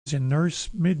and nurse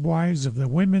midwives of the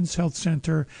Women's Health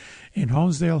Center in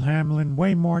Honesdale, Hamlin,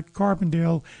 Waymart,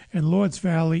 Carbondale, and Lords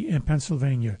Valley in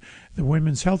Pennsylvania. The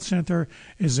Women's Health Center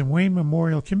is the Wayne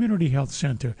Memorial Community Health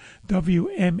Center,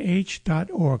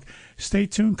 WMH.org. Stay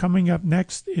tuned. Coming up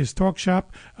next is Talk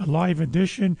Shop, a live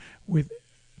edition with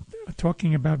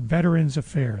talking about Veterans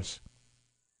Affairs.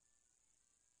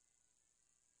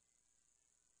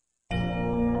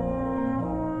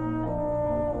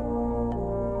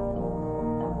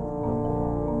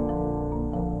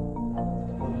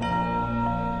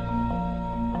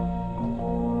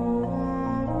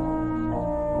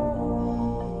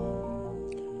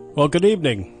 Well, good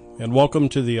evening, and welcome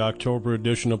to the October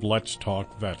edition of Let's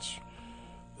Talk Vets.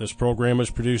 This program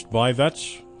is produced by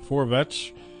vets, for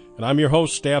vets, and I'm your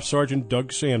host, Staff Sergeant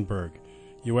Doug Sandberg,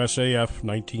 USAF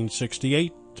 1968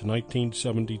 to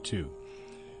 1972.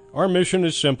 Our mission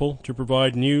is simple: to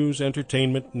provide news,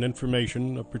 entertainment, and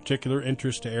information of particular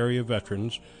interest to area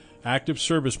veterans, active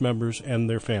service members, and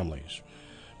their families.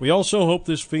 We also hope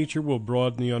this feature will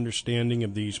broaden the understanding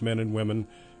of these men and women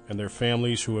and their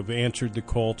families who have answered the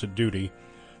call to duty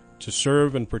to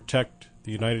serve and protect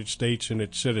the United States and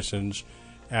its citizens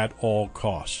at all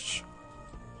costs.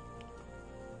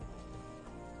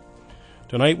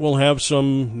 Tonight we'll have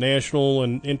some national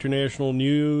and international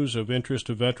news of interest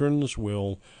to veterans.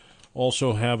 We'll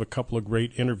also have a couple of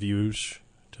great interviews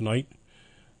tonight,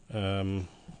 and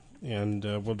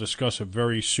we'll discuss a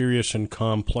very serious and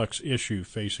complex issue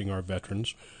facing our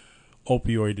veterans,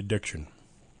 opioid addiction,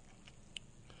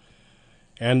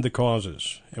 and the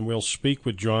causes. And we'll speak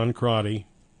with John Crotty,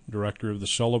 Director of the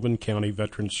Sullivan County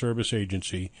Veterans Service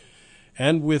Agency,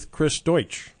 and with Chris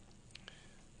Deutsch,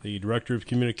 the Director of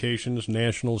Communications,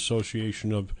 National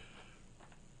Association of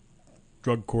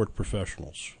Drug Court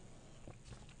Professionals.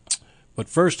 But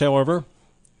first, however,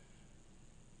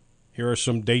 here are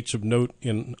some dates of note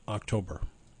in October.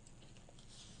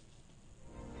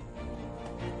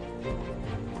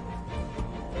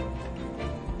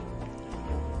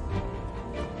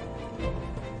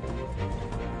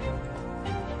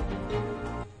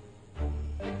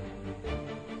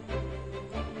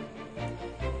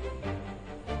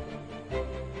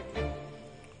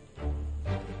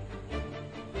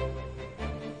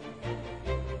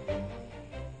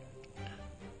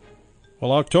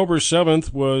 Well, October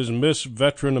 7th was Miss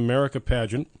Veteran America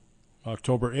pageant.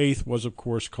 October 8th was, of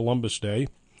course, Columbus Day.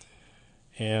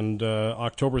 And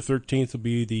October 13th will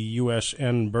be the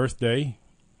USN birthday.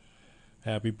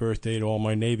 Happy birthday to all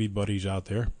my Navy buddies out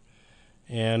there.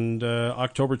 And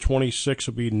October 26th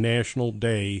will be National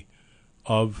Day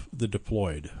of the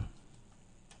Deployed.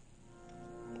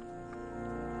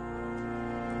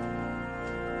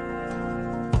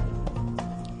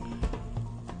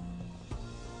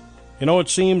 You know, it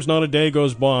seems not a day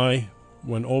goes by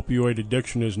when opioid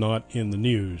addiction is not in the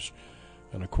news.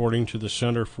 And according to the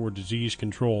Center for Disease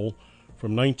Control,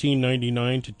 from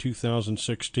 1999 to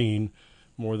 2016,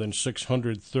 more than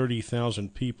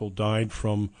 630,000 people died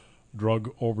from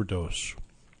drug overdose.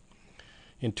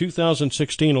 In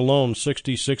 2016 alone,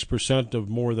 66% of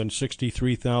more than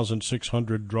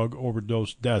 63,600 drug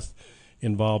overdose deaths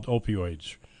involved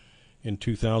opioids. In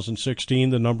 2016,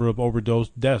 the number of overdose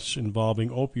deaths involving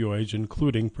opioids,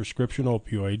 including prescription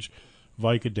opioids,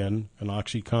 Vicodin and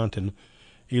OxyContin,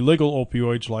 illegal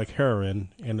opioids like heroin,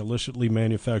 and illicitly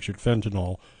manufactured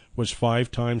fentanyl, was 5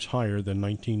 times higher than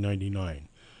 1999.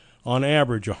 On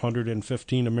average,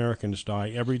 115 Americans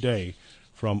die every day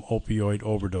from opioid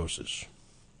overdoses.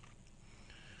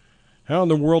 How in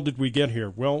the world did we get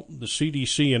here? Well, the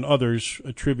CDC and others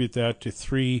attribute that to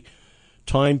 3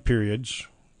 time periods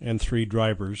and 3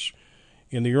 drivers.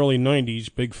 In the early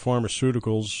 90s, big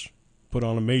pharmaceuticals put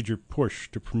on a major push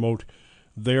to promote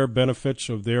their benefits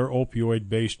of their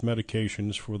opioid-based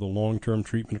medications for the long-term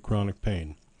treatment of chronic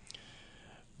pain.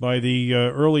 By the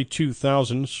early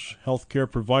 2000s, healthcare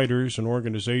providers and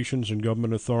organizations and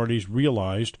government authorities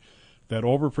realized that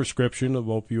overprescription of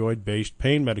opioid-based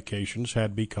pain medications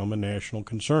had become a national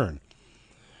concern.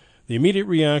 The immediate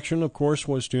reaction, of course,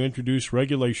 was to introduce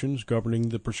regulations governing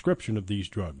the prescription of these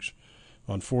drugs.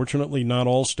 Unfortunately, not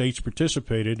all states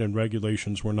participated, and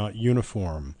regulations were not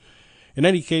uniform. In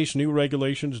any case, new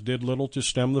regulations did little to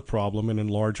stem the problem, and in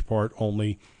large part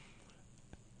only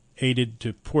aided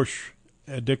to push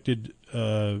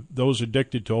those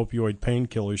addicted to opioid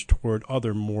painkillers toward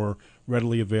other more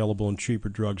readily available and cheaper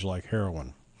drugs like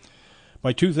heroin.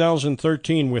 By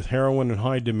 2013, with heroin in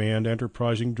high demand,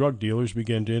 enterprising drug dealers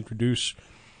began to introduce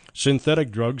synthetic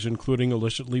drugs, including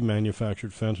illicitly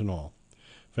manufactured fentanyl.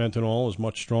 Fentanyl is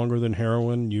much stronger than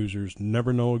heroin. Users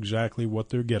never know exactly what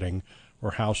they're getting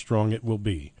or how strong it will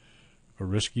be. A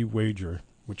risky wager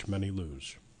which many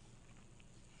lose.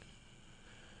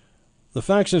 The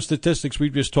facts and statistics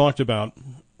we've just talked about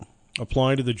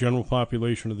apply to the general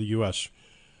population of the U.S.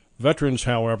 Veterans,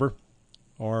 however,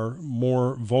 are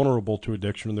more vulnerable to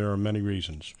addiction, and there are many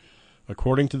reasons.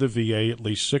 According to the VA, at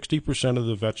least 60% of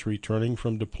the vets returning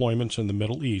from deployments in the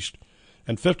Middle East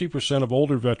and 50% of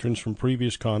older veterans from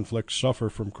previous conflicts suffer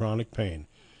from chronic pain.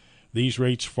 These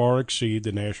rates far exceed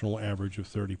the national average of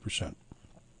 30%.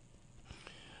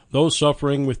 Those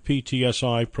suffering with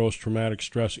PTSI, post-traumatic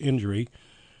stress injury,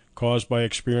 caused by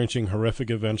experiencing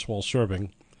horrific events while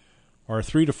serving, are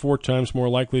 3 to 4 times more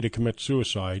likely to commit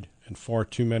suicide, and far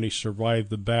too many survive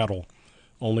the battle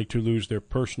only to lose their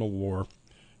personal war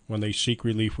when they seek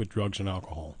relief with drugs and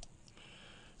alcohol.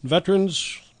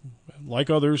 Veterans, like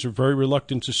others, are very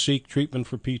reluctant to seek treatment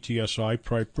for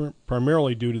PTSI,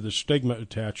 primarily due to the stigma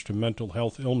attached to mental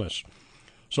health illness.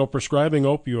 So prescribing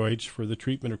opioids for the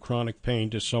treatment of chronic pain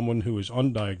to someone who is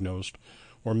undiagnosed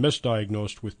or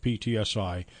misdiagnosed with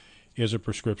PTSI is a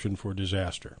prescription for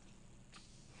disaster.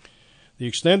 The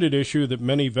extended issue that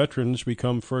many veterans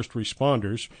become first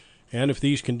responders, and if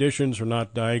these conditions are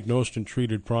not diagnosed and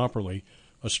treated properly,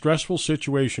 a stressful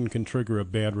situation can trigger a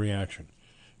bad reaction.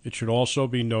 It should also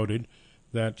be noted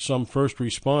that some first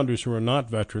responders who are not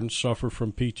veterans suffer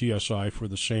from PTSI for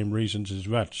the same reasons as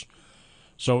vets.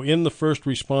 So in the first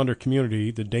responder community,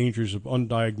 the dangers of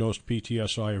undiagnosed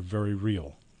PTSI are very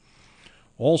real.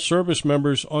 All service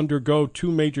members undergo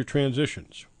 2 major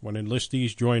transitions. When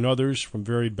enlistees join others from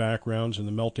varied backgrounds in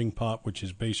the melting pot, which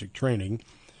is basic training,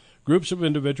 groups of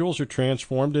individuals are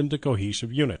transformed into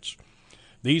cohesive units.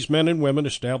 These men and women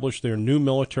establish their new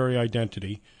military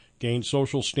identity, gain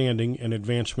social standing and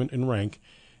advancement in rank,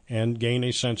 and gain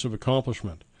a sense of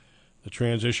accomplishment. The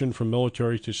transition from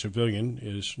military to civilian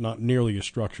is not nearly as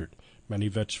structured. Many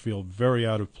vets feel very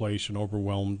out of place and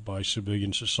overwhelmed by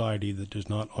civilian society that does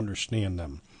not understand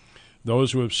them.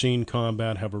 Those who have seen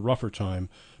combat have a rougher time,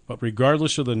 but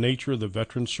regardless of the nature of the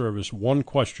veteran service, one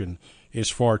question is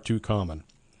far too common.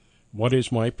 What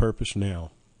is my purpose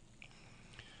now?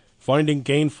 Finding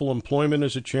gainful employment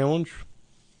is a challenge.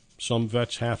 Some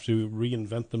vets have to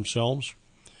reinvent themselves.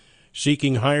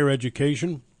 Seeking higher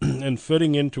education and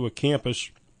fitting into a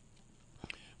campus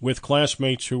with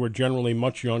classmates who are generally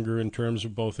much younger in terms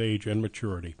of both age and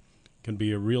maturity can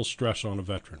be a real stress on a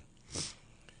veteran.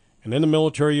 And in the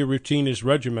military, your routine is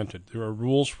regimented. There are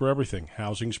rules for everything.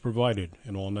 Housing is provided,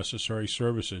 and all necessary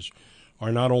services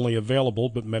are not only available,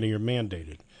 but many are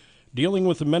mandated. Dealing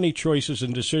with the many choices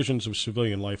and decisions of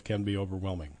civilian life can be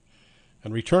overwhelming.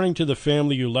 And returning to the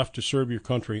family you left to serve your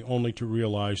country only to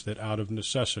realize that out of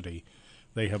necessity,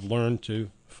 they have learned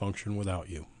to function without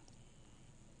you.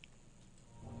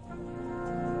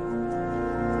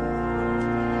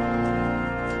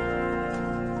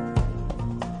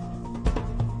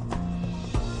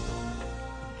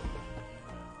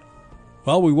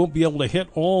 Well, we won't be able to hit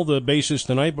all the bases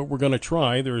tonight, but we're going to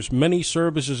try. There's many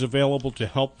services available to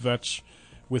help vets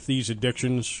with these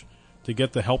addictions to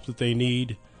get the help that they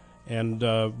need, and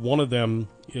one of them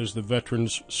is the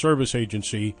Veterans Service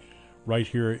Agency right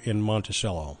here in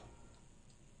Monticello.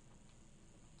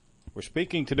 We're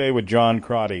speaking today with John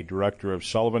Crotty, Director of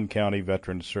Sullivan County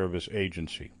Veterans Service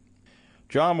Agency.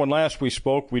 John, when last we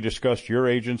spoke, we discussed your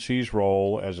agency's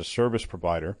role as a service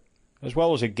provider, as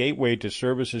well as a gateway to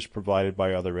services provided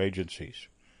by other agencies.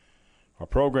 Our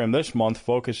program this month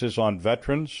focuses on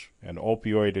veterans and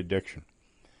opioid addiction.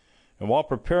 And while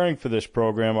preparing for this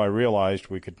program, I realized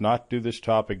we could not do this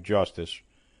topic justice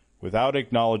without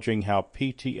acknowledging how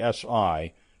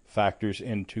PTSI factors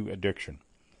into addiction.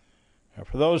 Now,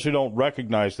 for those who don't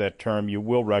recognize that term, you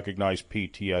will recognize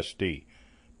PTSD,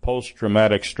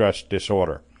 post-traumatic stress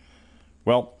disorder.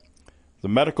 Well, the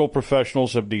medical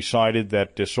professionals have decided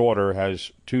that disorder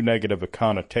has too negative a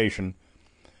connotation,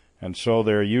 and so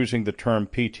they're using the term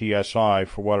PTSI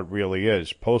for what it really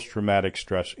is, post-traumatic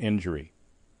stress injury.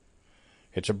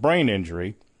 It's a brain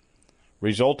injury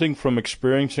resulting from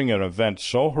experiencing an event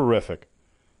so horrific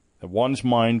that one's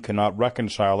mind cannot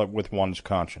reconcile it with one's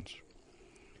conscience.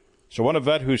 So when a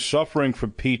vet who's suffering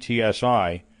from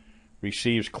PTSI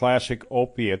receives classic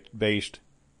opiate-based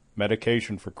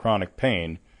medication for chronic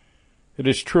pain, it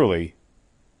is truly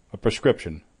a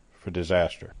prescription for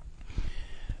disaster.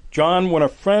 John, when a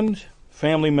friend,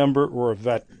 family member, or a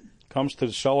vet comes to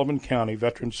the Sullivan County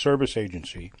Veterans Service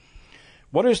Agency,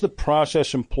 what is the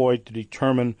process employed to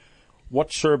determine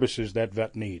what services that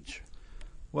vet needs?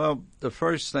 Well, the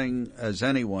first thing, as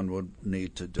anyone would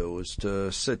need to do, is to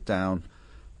sit down,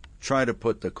 try to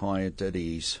put the client at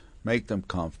ease, make them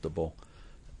comfortable,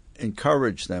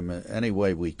 encourage them in any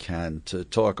way we can to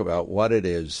talk about what it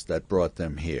is that brought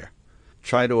them here.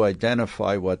 try to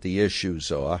identify what the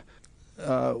issues are.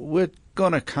 We're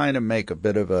going to kind of make a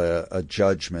bit of a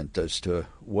judgment as to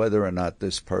whether or not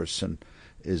this person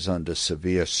is under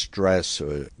severe stress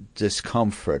or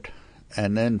discomfort,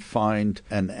 and then find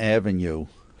an avenue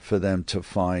for them to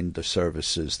find the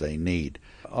services they need.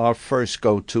 Our first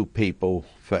go-to people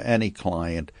for any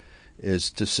client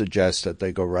is to suggest that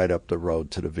they go right up the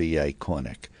road to the VA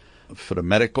clinic. For the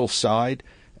medical side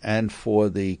and for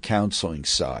the counseling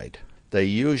side, they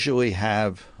usually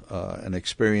have an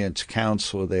experienced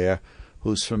counselor there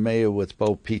who's familiar with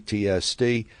both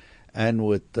PTSD and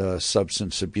with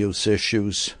substance abuse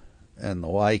issues and the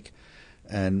like,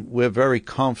 and we're very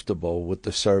comfortable with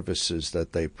the services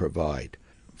that they provide.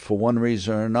 For one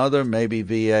reason or another, maybe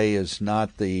VA is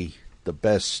not the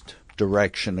best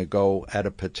direction to go at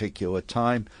a particular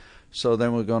time, so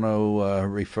then we're going to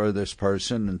refer this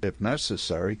person, and if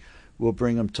necessary, we'll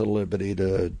bring them to Liberty,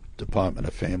 to Department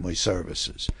of Family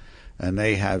Services. And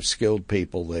they have skilled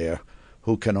people there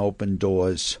who can open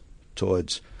doors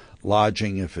towards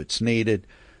lodging if it's needed,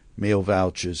 meal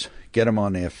vouchers, get them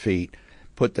on their feet,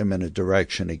 put them in a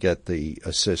direction to get the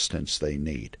assistance they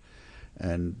need.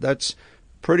 And that's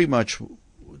pretty much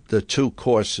the two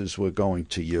courses we're going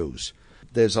to use.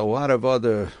 There's a lot of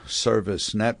other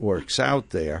service networks out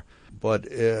there, but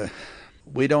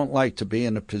we don't like to be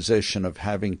in a position of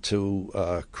having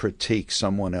to critique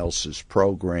someone else's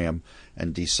program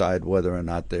and decide whether or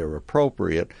not they're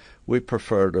appropriate. We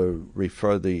prefer to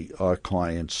refer our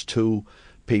clients to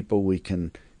people we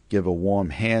can give a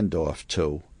warm handoff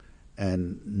to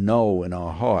and know in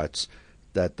our hearts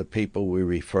that the people we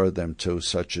refer them to,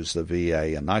 such as the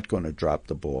VA, are not going to drop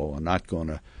the ball, are not going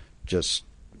to just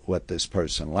let this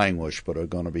person languish, but are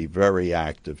going to be very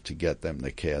active to get them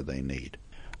the care they need.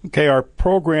 Okay, our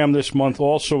program this month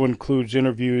also includes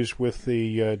interviews with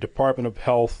the Department of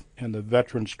Health and the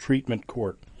Veterans Treatment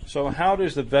Court. So how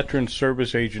does the Veterans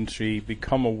Service Agency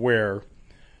become aware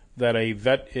that a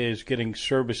vet is getting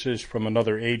services from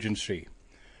another agency?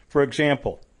 For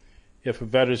example, if a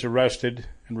vet is arrested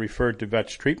and referred to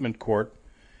Vets Treatment Court,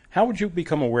 how would you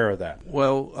become aware of that?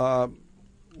 Well,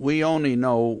 we only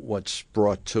know what's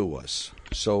brought to us.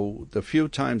 So the few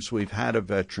times we've had a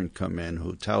veteran come in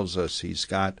who tells us he's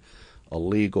got a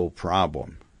legal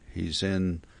problem, he's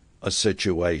in a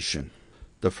situation,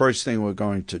 the first thing we're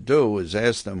going to do is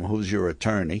ask them, who's your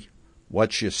attorney,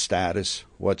 what's your status,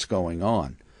 what's going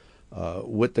on.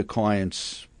 With the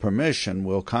client's permission,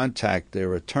 we'll contact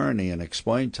their attorney and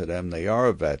explain to them they are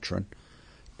a veteran,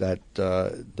 that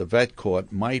the vet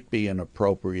court might be an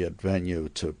appropriate venue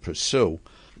to pursue.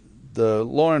 The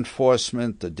law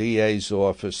enforcement, the DA's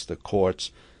office, the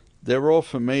courts, they're all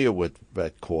familiar with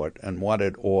vet court and what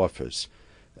it offers.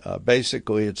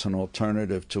 Basically, it's an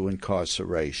alternative to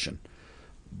incarceration,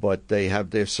 but they have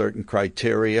their certain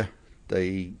criteria.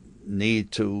 They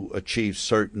need to achieve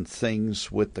certain things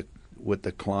with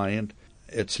the client.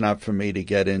 It's not for me to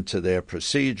get into their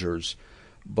procedures,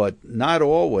 but not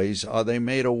always are they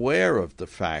made aware of the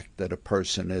fact that a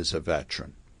person is a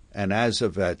veteran, and as a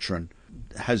veteran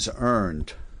has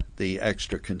earned the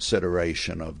extra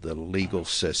consideration of the legal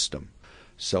system.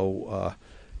 So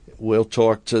we'll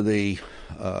talk to the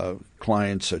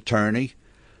client's attorney.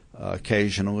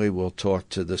 Occasionally we'll talk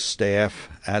to the staff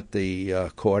at the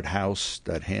courthouse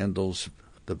that handles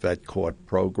the vet court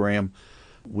program.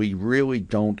 We really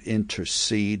don't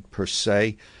intercede per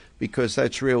se, because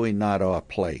that's really not our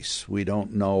place. We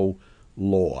don't know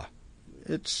law.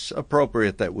 It's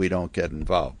appropriate that we don't get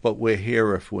involved, but we're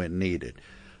here if we're needed.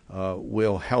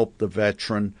 We'll help the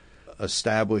veteran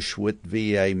establish with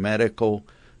VA Medical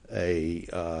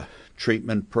a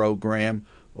treatment program,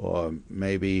 or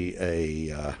maybe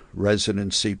a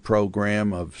residency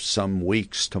program of some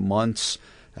weeks to months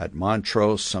at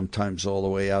Montrose, sometimes all the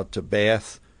way out to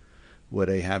Bath, where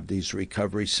they have these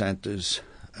recovery centers.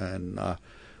 And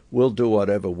we'll do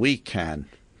whatever we can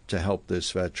to help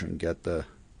this veteran get the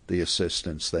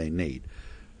assistance they need.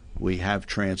 We have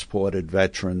transported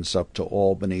veterans up to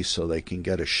Albany so they can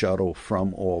get a shuttle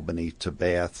from Albany to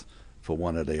Bath for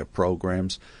one of their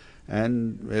programs.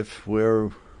 And if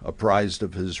we're apprised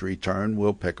of his return,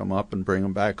 we'll pick him up and bring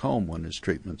him back home when his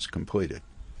treatment's completed.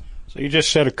 So you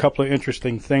just said a couple of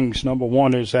interesting things. Number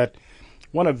one is that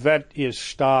when a vet is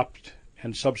stopped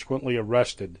and subsequently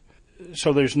arrested,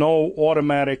 so there's no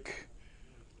automatic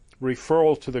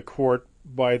referral to the court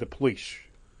by the police.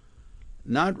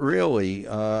 Not really.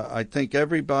 I think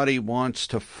everybody wants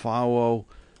to follow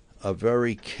a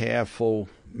very careful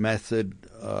method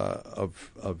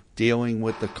of dealing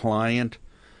with the client.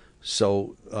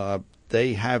 So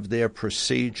they have their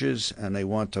procedures, and they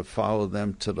want to follow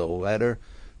them to the letter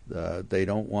They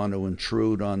don't want to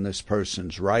intrude on this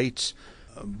person's rights,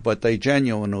 but they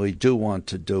genuinely do want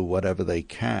to do whatever they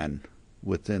can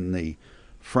within the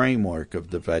framework of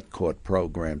the vet court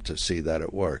program to see that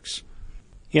it works.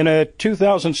 In a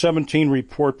 2017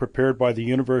 report prepared by the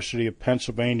University of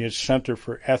Pennsylvania's Center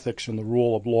for Ethics and the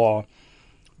Rule of Law,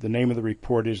 the name of the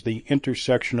report is The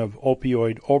Intersection of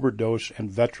Opioid Overdose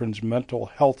and Veterans' Mental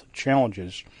Health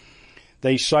Challenges.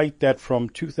 They cite that from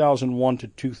 2001 to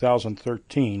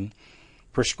 2013,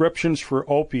 prescriptions for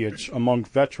opiates among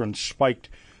veterans spiked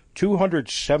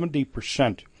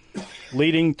 270%,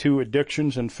 leading to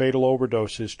addictions and fatal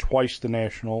overdoses twice the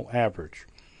national average.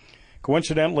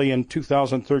 Coincidentally, in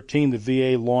 2013, the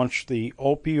VA launched the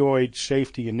Opioid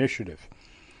Safety Initiative.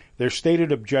 Their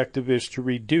stated objective is to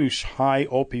reduce high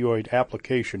opioid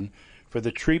application for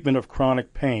the treatment of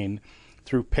chronic pain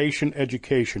through patient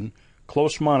education,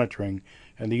 close monitoring,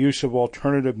 and the use of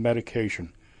alternative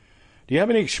medication. Do you have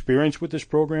any experience with this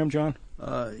program, John?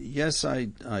 Yes, I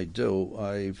do.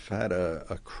 I've had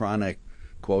a chronic,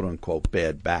 quote-unquote,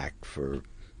 bad back for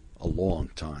a long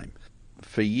time.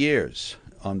 For years,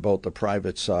 on both the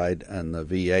private side and the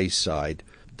VA side,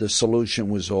 the solution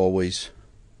was always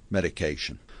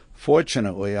medication.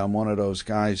 Fortunately, I'm one of those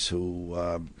guys who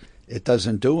it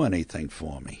doesn't do anything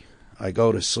for me. I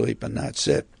go to sleep and that's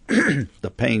it.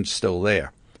 The pain's still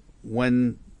there.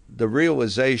 When the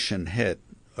realization hit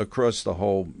across the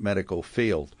whole medical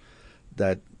field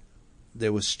that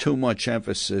there was too much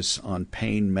emphasis on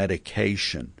pain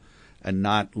medication and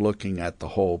not looking at the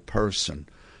whole person.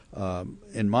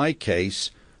 In my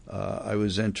case, I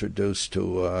was introduced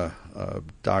to a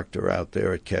doctor out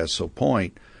there at Castle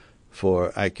Point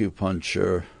for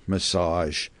acupuncture,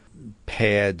 massage,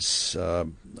 pads.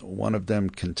 One of them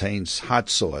contains hot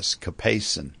sauce,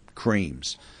 capsaicin,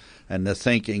 creams. And the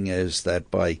thinking is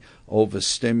that by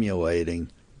overstimulating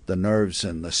the nerves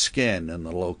in the skin and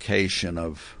the location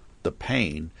of the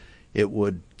pain, it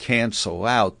would cancel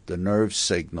out the nerve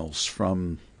signals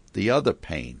from the other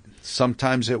pain.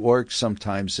 Sometimes it works,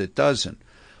 sometimes it doesn't.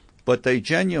 But they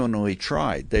genuinely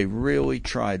tried. They really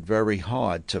tried very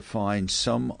hard to find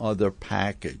some other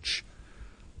package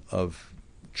of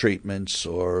treatments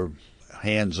or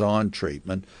hands-on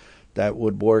treatment that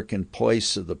would work in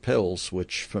place of the pills,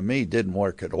 which for me didn't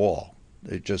work at all.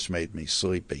 It just made me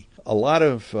sleepy. A lot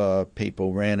of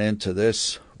people ran into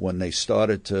this when they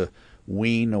started to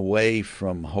wean away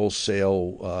from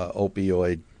wholesale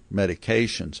opioid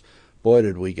medications. Boy,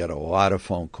 did we get a lot of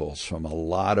phone calls from a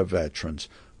lot of veterans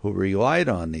who relied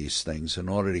on these things in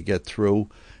order to get through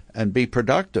and be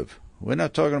productive. We're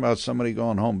not talking about somebody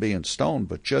going home being stoned,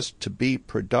 but just to be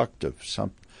productive,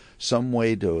 some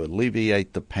way to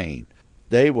alleviate the pain.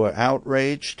 They were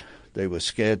outraged. They were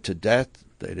scared to death.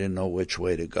 They didn't know which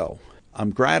way to go.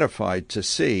 I'm gratified to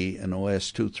see in the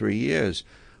last 2-3 years,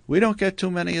 we don't get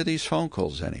too many of these phone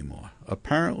calls anymore.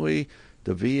 Apparently,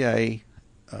 the VA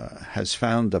has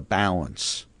found a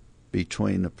balance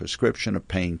between the prescription of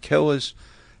painkillers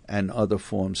and other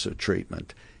forms of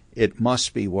treatment. It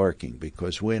must be working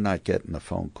because we're not getting the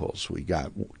phone calls we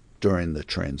got during the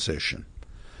transition.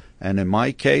 And in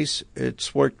my case,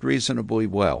 it's worked reasonably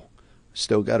well.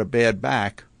 Still got a bad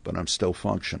back, but I'm still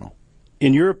functional.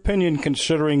 In your opinion,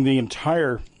 considering the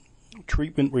entire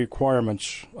treatment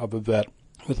requirements of a vet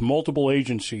with multiple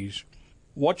agencies,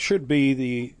 what should be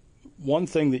the one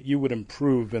thing that you would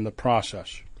improve in the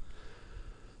process?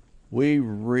 We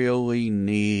really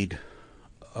need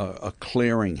a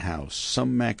clearinghouse,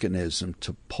 some mechanism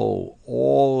to pull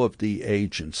all of the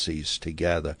agencies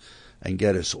together and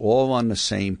get us all on the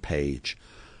same page,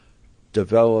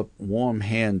 develop warm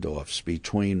handoffs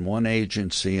between one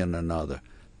agency and another.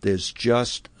 There's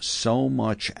just so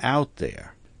much out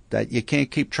there that you can't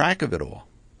keep track of it all.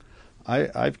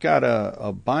 I've got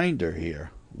a binder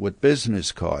here with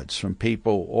business cards from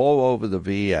people all over the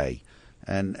VA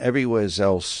and everywhere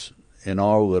else in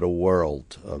our little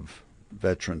world of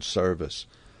veteran service.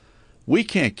 We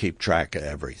can't keep track of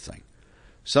everything.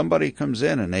 Somebody comes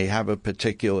in and they have a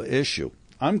particular issue.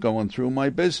 I'm going through my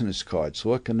business cards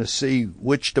looking to see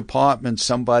which department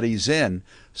somebody's in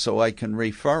so I can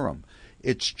refer them.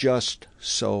 It's just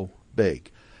so big.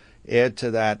 Add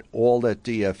to that all that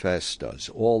DFS does,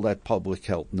 all that public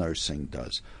health nursing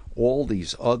does, all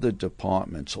these other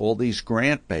departments, all these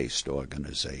grant-based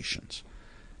organizations.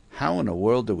 How in the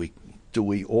world do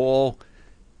we all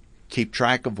keep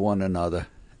track of one another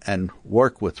and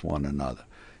work with one another?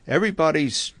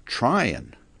 Everybody's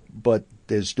trying, but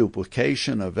there's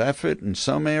duplication of effort in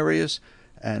some areas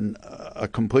and a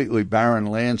completely barren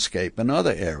landscape in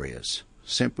other areas.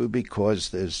 simply because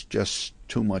there's just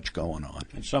too much going on.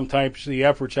 And sometimes the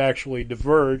efforts actually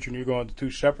diverge and you go into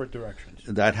two separate directions.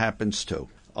 That happens too.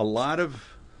 A lot of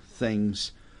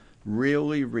things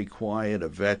really require a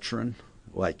veteran,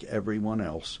 like everyone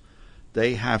else.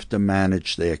 They have to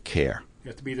manage their care. You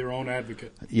have to be their own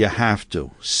advocate. You have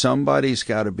to. Somebody's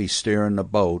got to be steering the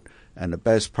boat, and the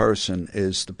best person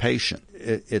is the patient.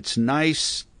 It's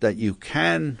nice that you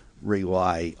can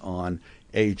rely on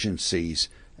agencies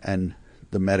and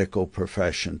the medical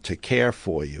profession to care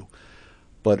for you.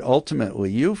 But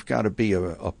ultimately, you've got to be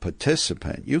a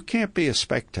participant. You can't be a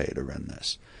spectator in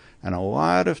this. And a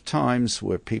lot of times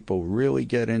where people really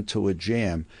get into a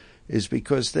jam is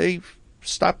because they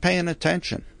stop paying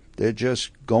attention. They're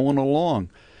just going along.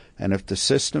 And if the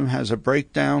system has a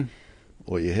breakdown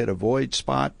or you hit a void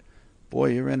spot,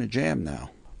 boy, you're in a jam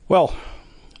now. Well,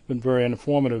 it's been very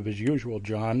informative as usual,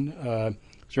 John. Is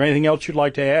there anything else you'd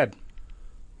like to add?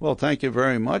 Well, thank you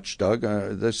very much, Doug.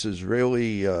 This is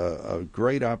really a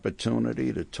great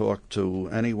opportunity to talk to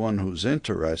anyone who's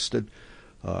interested.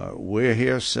 We're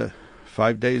here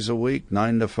 5 days a week,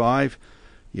 9 to 5.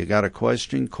 You got a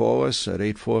question, call us at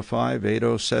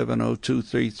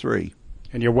 845-807-0233.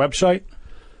 And your website?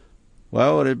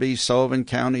 Well, it'd be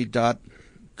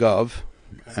sullivancounty.gov,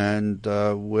 and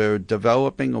we're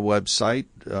developing a website.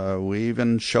 We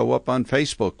even show up on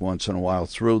Facebook once in a while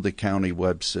through the county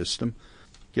web system.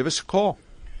 Give us a call.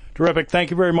 Terrific.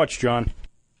 Thank you very much, John.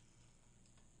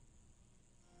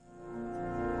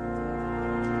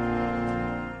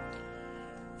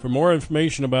 For more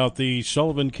information about the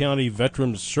Sullivan County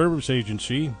Veterans Service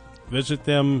Agency, visit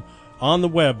them on the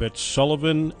web at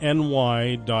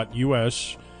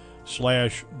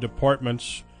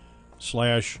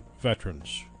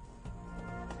sullivanny.us/departments/veterans.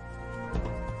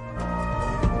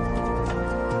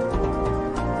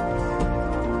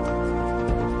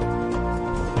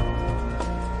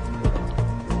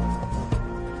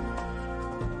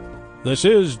 This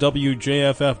is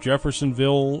WJFF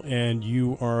Jeffersonville, and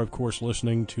you are, of course,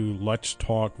 listening to Let's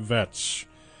Talk Vets.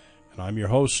 And I'm your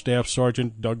host, Staff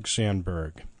Sergeant Doug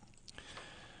Sandberg.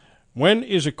 When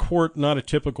is a court not a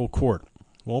typical court?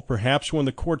 Well, perhaps when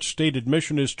the court's stated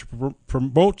mission is to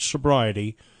promote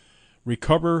sobriety,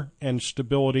 recover, and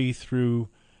stability through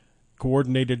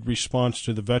coordinated response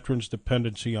to the veteran's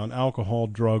dependency on alcohol,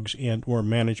 drugs, and or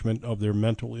management of their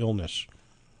mental illness.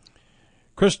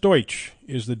 Chris Deutsch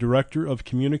is the Director of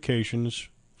Communications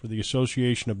for the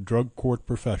Association of Drug Court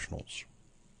Professionals.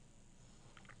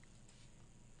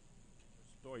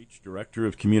 Deutsch, Director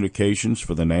of Communications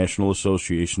for the National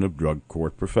Association of Drug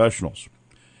Court Professionals.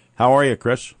 How are you,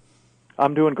 Chris?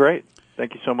 I'm doing great.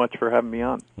 Thank you so much for having me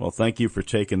on. Well, thank you for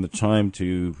taking the time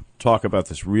to talk about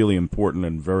this really important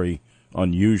and very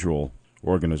unusual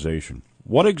organization.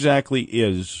 What exactly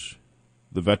is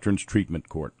the Veterans Treatment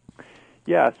Court?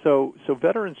 Yeah, so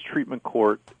Veterans Treatment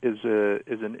Court is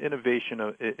an innovation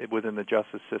within the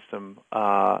justice system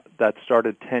that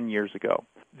started 10 years ago.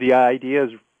 The idea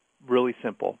is really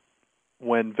simple.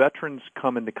 When veterans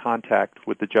come into contact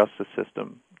with the justice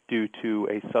system due to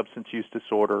a substance use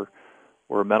disorder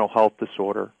or a mental health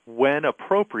disorder, when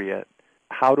appropriate,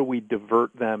 how do we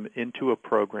divert them into a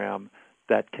program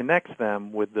that connects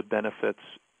them with the benefits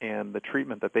and the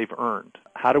treatment that they've earned?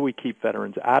 How do we keep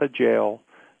veterans out of jail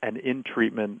and in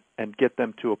treatment and get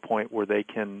them to a point where they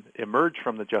can emerge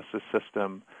from the justice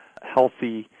system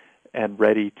healthy and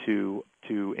ready to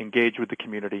engage with the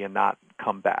community and not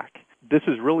come back? This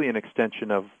is really an extension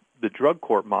of the drug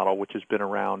court model, which has been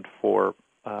around for,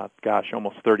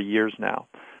 almost 30 years now.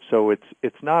 So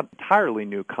it's not entirely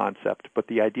new concept, but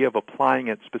the idea of applying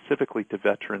it specifically to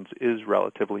veterans is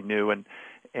relatively new, and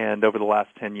over the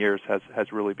last 10 years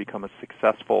has really become a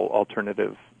successful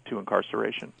alternative to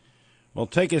incarceration. Well,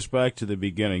 take us back to the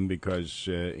beginning, because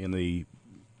in the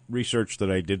research that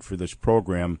I did for this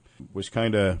program, it was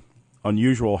kind of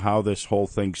unusual how this whole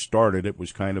thing started. It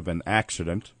was kind of an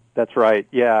accident. That's right,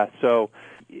 yeah. So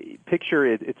picture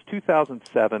it's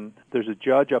 2007. There's a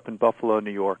judge up in Buffalo,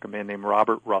 New York, a man named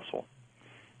Robert Russell.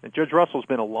 And Judge Russell's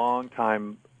been a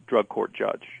long-time drug court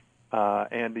judge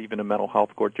and even a mental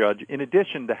health court judge, in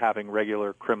addition to having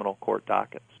regular criminal court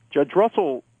dockets. Judge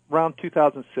Russell, around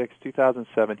 2006,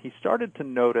 2007, he started to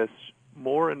notice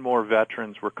more and more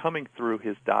veterans were coming through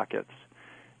his dockets,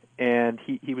 and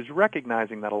he was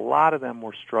recognizing that a lot of them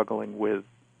were struggling with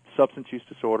substance use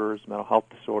disorders, mental health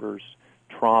disorders,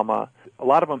 trauma. A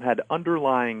lot of them had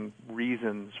underlying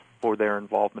reasons for their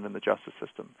involvement in the justice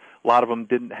system. A lot of them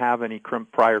didn't have any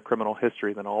prior criminal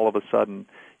history. Then all of a sudden,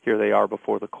 here they are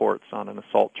before the courts on an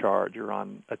assault charge or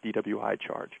on a DWI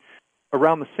charge.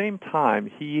 around the same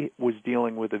time, he was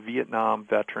dealing with a Vietnam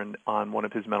veteran on one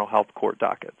of his mental health court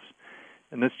dockets.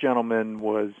 And this gentleman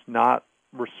was not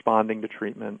responding to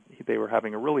treatment. They were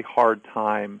having a really hard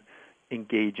time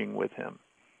engaging with him.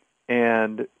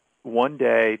 And one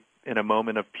day, in a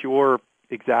moment of pure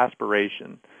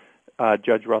exasperation,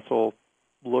 Judge Russell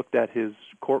looked at his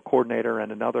court coordinator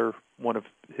and another one of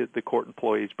the court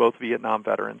employees, both Vietnam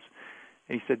veterans,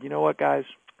 and he said, "You know what, guys?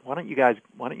 Why don't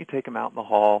you take him out in the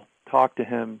hall, talk to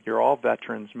him? You're all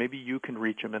veterans. Maybe you can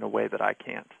reach him in a way that I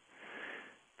can't."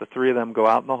 The three of them go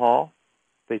out in the hall.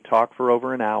 They talk for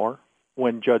over an hour.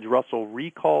 When Judge Russell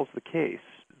recalls the case,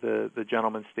 the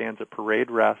gentleman stands at parade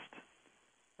rest,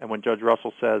 and when Judge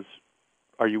Russell says,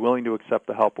 "Are you willing to accept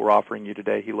the help we're offering you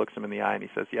today?" he looks him in the eye and he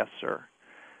says, "Yes, sir."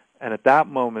 And at that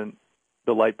moment,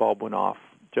 the light bulb went off.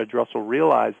 Judge Russell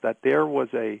realized that there was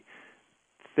a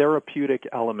therapeutic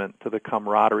element to the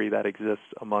camaraderie that exists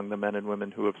among the men and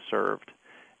women who have served,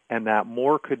 and that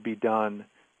more could be done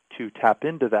to tap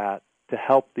into that to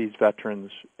help these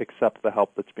veterans accept the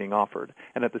help that's being offered.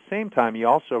 And at the same time, he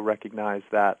also recognized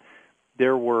that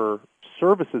there were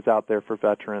services out there for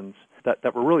veterans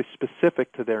that were really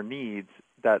specific to their needs,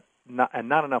 not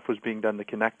enough was being done to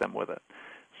connect them with it.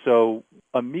 So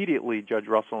immediately, Judge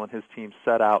Russell and his team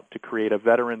set out to create a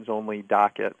veterans-only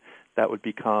docket that would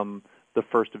become the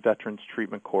first veterans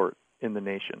treatment court in the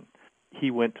nation. He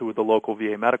went to the local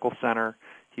VA medical center.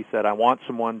 He said, "I want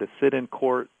someone to sit in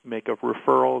court, make up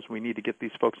referrals. We need to get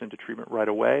these folks into treatment right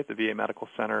away." The VA medical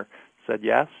center said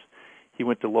yes. He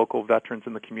went to local veterans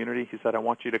in the community. He said, "I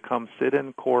want you to come sit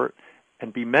in court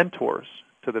and be mentors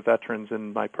to the veterans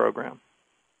in my program."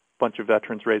 A bunch of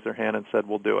veterans raised their hand and said,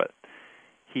 "We'll do it."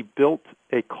 He built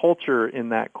a culture in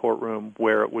that courtroom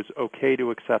where it was okay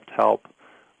to accept help,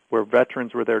 where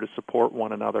veterans were there to support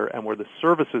one another, and where the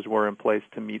services were in place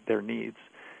to meet their needs.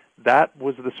 That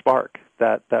was the spark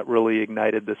that really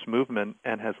ignited this movement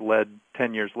and has led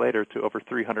 10 years later to over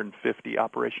 350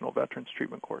 operational veterans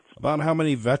treatment courts. About how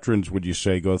many veterans would you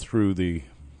say go through the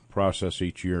process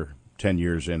each year, 10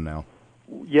 years in now?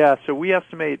 Yeah, so we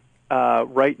estimate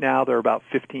right now there are about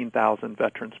 15,000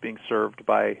 veterans being served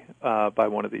by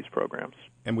one of these programs.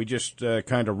 And we just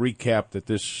kind of recap that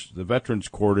the Veterans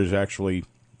Court is actually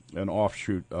an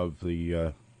offshoot of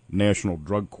the National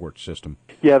Drug Court system.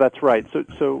 Yeah, that's right.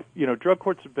 So drug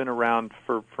courts have been around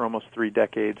for almost 3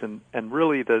 decades, and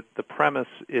really the premise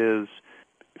is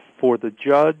for the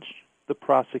judge, the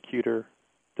prosecutor,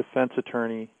 defense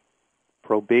attorney,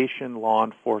 probation, law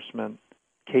enforcement,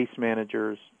 case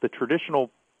managers, the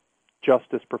traditional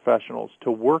justice professionals to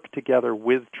work together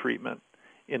with treatment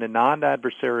in a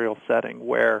non-adversarial setting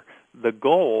where the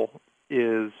goal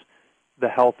is the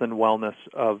health and wellness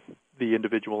of the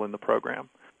individual in the program.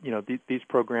 These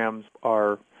programs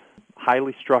are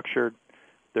highly structured,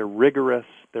 they're rigorous,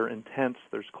 they're intense,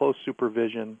 there's close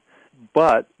supervision,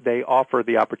 but they offer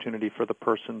the opportunity for the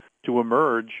person to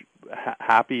emerge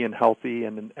happy and healthy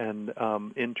and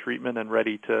in treatment and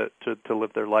ready to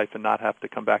live their life and not have to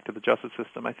come back to the justice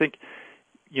system. I think,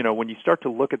 when you start to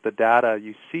look at the data,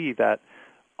 you see that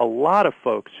a lot of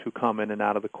folks who come in and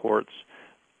out of the courts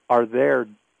are there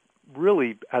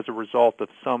really as a result of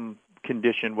some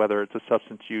condition, whether it's a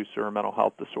substance use or a mental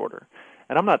health disorder.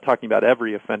 And I'm not talking about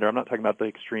every offender. I'm not talking about the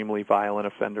extremely violent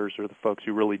offenders or the folks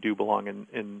who really do belong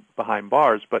in behind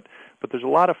bars. But there's a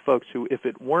lot of folks who, if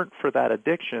it weren't for that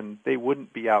addiction, they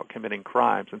wouldn't be out committing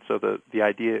crimes. And so the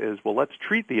idea is, well, let's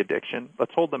treat the addiction.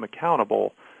 Let's hold them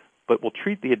accountable. But we'll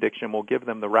treat the addiction. We'll give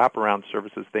them the wraparound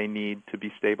services they need to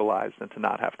be stabilized and to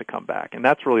not have to come back. And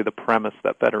that's really the premise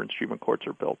that veterans treatment courts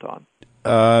are built on.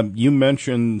 You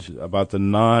mentioned about the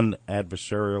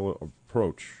non-adversarial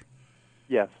approach.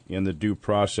 Yes. In the due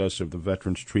process of the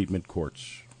veterans treatment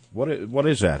courts. What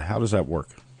is that? How does that work?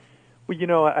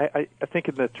 Well, I think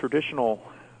in the traditional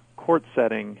court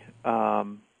setting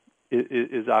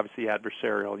is obviously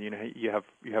adversarial. You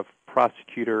have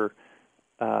prosecutor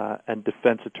and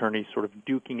defense attorneys sort of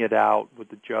duking it out with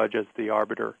the judge as the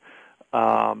arbiter,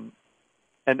 and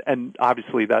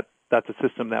obviously that's a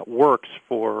system that works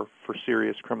for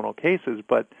serious criminal cases.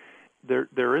 But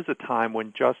there is a time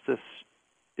when justice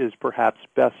is perhaps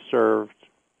best served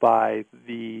by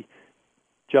the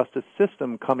justice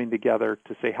system coming together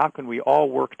to say, how can we all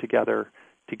work together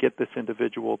to get this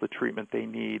individual the treatment they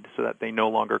need so that they no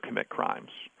longer commit crimes?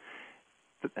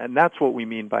 And that's what we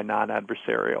mean by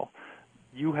non-adversarial.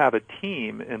 You have a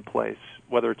team in place,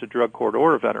 whether it's a drug court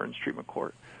or a veterans treatment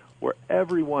court, where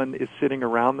everyone is sitting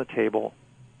around the table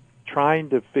trying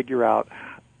to figure out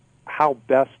how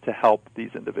best to help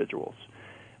these individuals.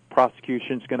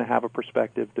 Prosecution's going to have a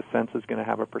perspective, defense is going to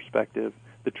have a perspective,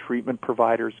 The treatment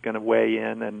provider is going to weigh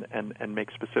in and make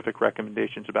specific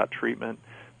recommendations about treatment.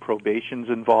 Probation's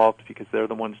involved because they're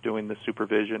the ones doing the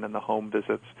supervision and the home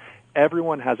visits.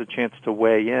 Everyone has a chance to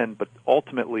weigh in, but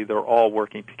ultimately they're all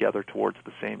working together towards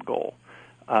the same goal.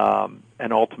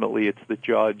 And ultimately it's the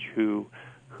judge who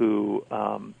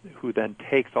then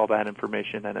takes all that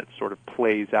information and it sort of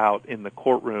plays out in the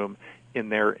courtroom in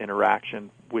their interaction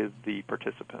with the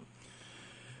participant.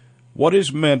 What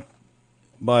is meant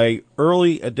by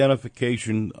early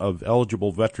identification of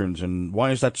eligible veterans, and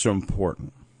why is that so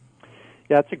important?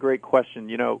 Yeah, that's a great question.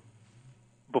 You know,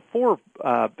 before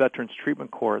veterans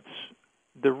treatment courts,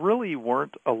 there really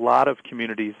weren't a lot of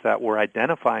communities that were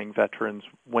identifying veterans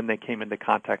when they came into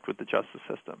contact with the justice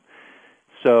system.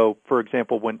 So, for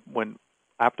example, when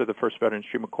after the first Veterans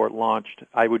Treatment Court launched,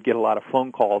 I would get a lot of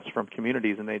phone calls from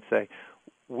communities, and they'd say,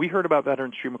 we heard about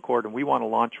Veterans Treatment Court, and we want to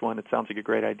launch one. It sounds like a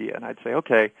great idea. And I'd say,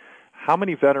 okay, how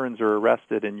many veterans are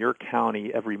arrested in your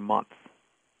county every month?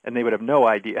 And they would have no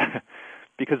idea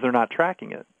because they're not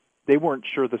tracking it. They weren't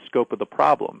sure the scope of the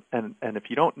problem. And if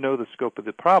you don't know the scope of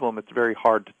the problem, it's very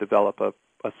hard to develop a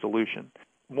solution.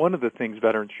 One of the things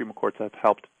Veterans Treatment Courts have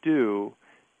helped do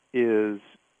is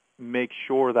make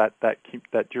sure that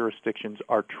jurisdictions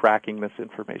are tracking this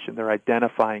information. They're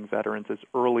identifying veterans as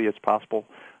early as possible,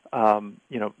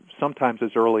 sometimes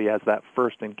as early as that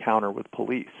first encounter with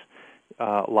police.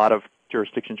 A lot of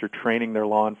jurisdictions are training their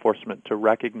law enforcement to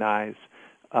recognize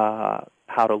how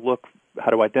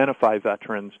to identify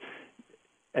veterans,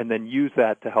 and then use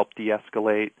that to help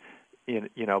de-escalate,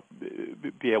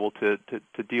 be able to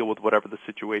deal with whatever the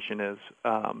situation is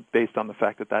based on the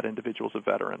fact that individual is a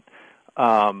veteran.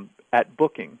 At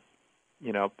booking,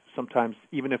 sometimes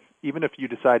even if you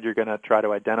decide you're going to try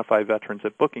to identify veterans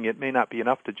at booking, it may not be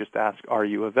enough to just ask, are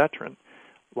you a veteran?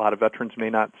 A lot of veterans may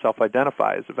not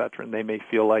self-identify as a veteran. They may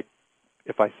feel like,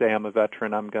 if I say I'm a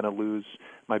veteran, I'm going to lose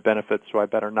my benefits, so I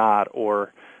better not.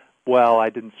 Or, well, I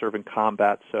didn't serve in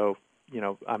combat, so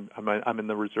I'm in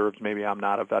the reserves. Maybe I'm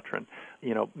not a veteran.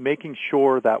 Making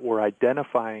sure that we're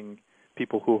identifying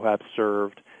people who have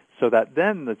served, so that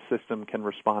then the system can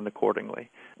respond accordingly.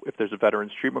 If there's a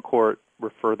Veterans Treatment Court,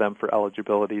 refer them for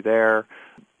eligibility there.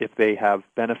 If they have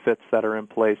benefits that are in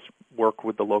place, work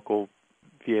with the local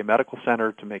VA medical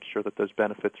center to make sure that those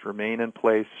benefits remain in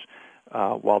place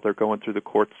while they're going through the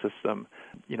court system.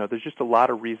 There's just a lot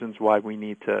of reasons why we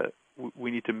need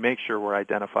to make sure we're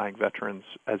identifying veterans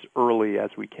as early as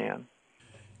we can.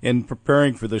 In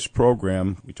preparing for this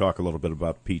program, we talk a little bit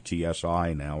about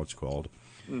PTSI now, it's called.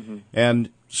 Mm-hmm. And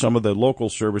some of the local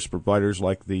service providers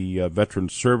like the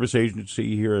Veterans Service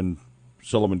Agency here in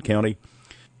Sullivan County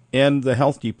and the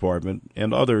Health Department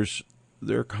and others,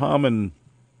 their common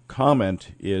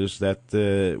comment is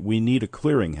that we need a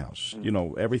clearinghouse.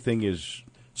 Mm-hmm. Everything is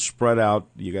spread out.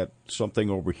 You got something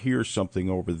over here, something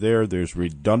over there. There's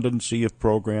redundancy of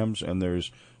programs, and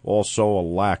there's also a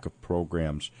lack of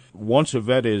programs. Once a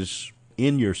vet is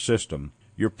in your system,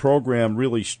 your program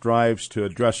really strives to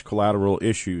address collateral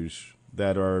issues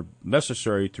that are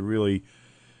necessary to really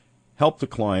help the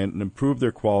client and improve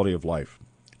their quality of life.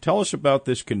 Tell us about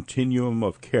this continuum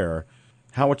of care,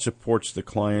 how it supports the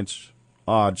client's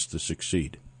odds to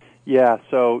succeed. Yeah,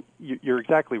 so you're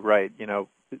exactly right.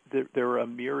 There are a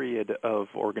myriad of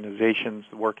organizations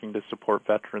working to support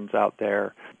veterans out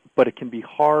there, but it can be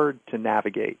hard to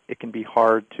navigate. It can be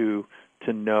hard to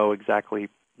know exactly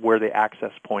where the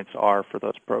access points are for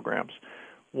those programs.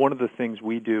 One of the things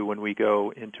we do when we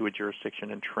go into a jurisdiction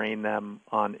and train them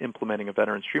on implementing a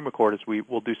Veterans Treatment Court is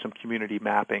we'll do some community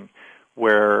mapping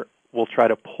where we'll try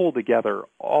to pull together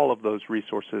all of those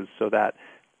resources so that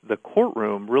the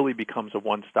courtroom really becomes a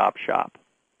one-stop shop.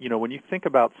 When you think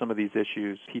about some of these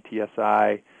issues,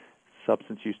 PTSI,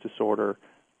 substance use disorder,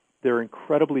 they're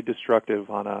incredibly destructive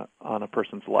on a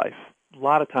person's life. A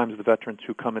lot of times the veterans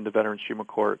who come into Veterans Treatment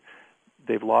Court,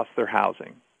 they've lost their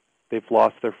housing, they've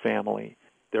lost their family,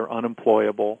 they're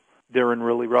unemployable, they're in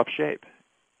really rough shape.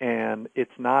 And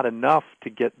it's not enough to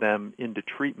get them into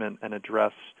treatment and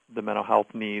address the mental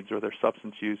health needs or their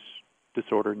substance use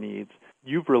disorder needs.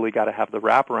 You've really got to have the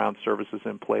wraparound services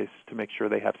in place to make sure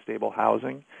they have stable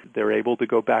housing. They're able to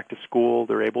go back to school.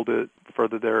 They're able to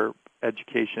further their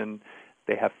education.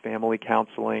 They have family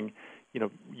counseling.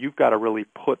 You've got to really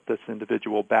put this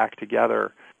individual back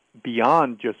together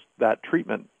beyond just that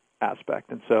treatment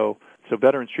aspect. And so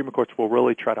Veterans Treatment Courts will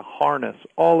really try to harness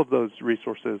all of those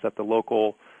resources at the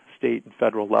local, state, and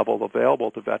federal level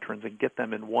available to veterans and get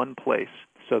them in one place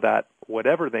so that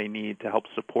whatever they need to help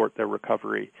support their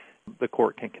recovery, the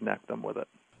court can connect them with it.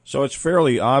 So it's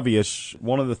fairly obvious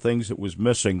one of the things that was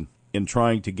missing in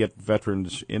trying to get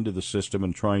veterans into the system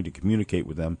and trying to communicate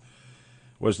with them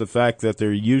was the fact that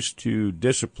they're used to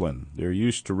discipline, they're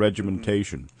used to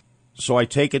regimentation. So I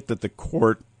take it that the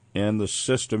court and the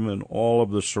system and all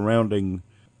of the surrounding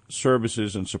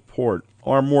services and support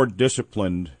are more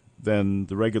disciplined than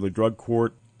the regular drug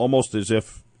court, almost as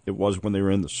if it was when they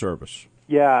were in the service.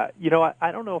 Yeah,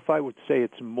 I don't know if I would say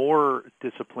it's more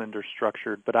disciplined or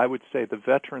structured, but I would say the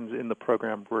veterans in the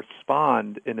program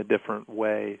respond in a different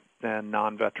way than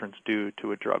non-veterans do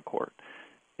to a drug court.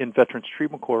 In Veterans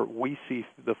Treatment Court, we see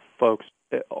the folks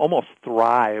almost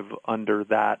thrive under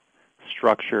that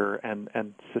structure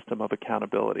and system of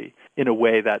accountability in a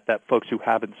way that folks who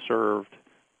haven't served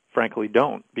frankly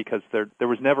don't, because there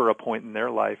was never a point in their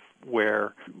life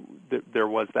where there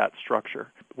was that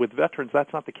structure. With veterans,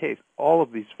 that's not the case. All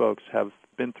of these folks have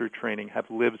been through training, have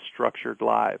lived structured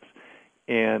lives,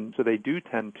 and so they do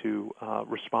tend to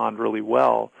respond really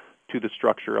well to the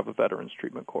structure of a Veterans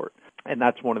Treatment Court. And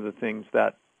that's one of the things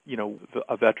that,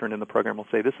 a veteran in the program will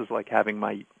say, this is like having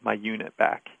my unit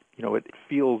back. It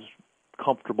feels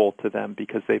comfortable to them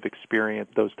because they've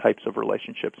experienced those types of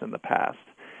relationships in the past.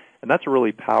 And that's a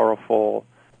really powerful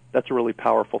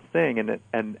thing,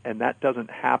 and that doesn't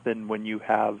happen when you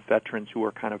have veterans who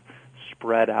are kind of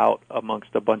spread out amongst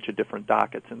a bunch of different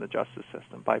dockets in the justice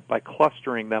system. By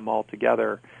clustering them all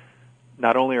together,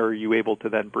 not only are you able to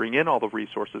then bring in all the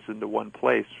resources into one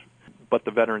place, but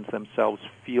the veterans themselves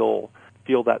feel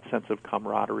that sense of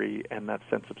camaraderie and that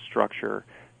sense of structure,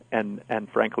 and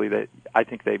frankly, that I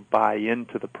think they buy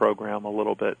into the program a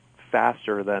little bit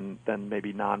faster than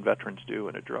maybe non-veterans do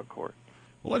in a drug court.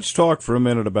 Well, let's talk for a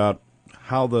minute about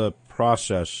how the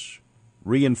process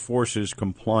reinforces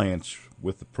compliance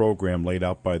with the program laid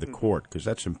out by the court, because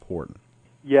that's important.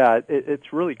 Yeah,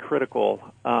 it's really critical.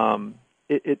 And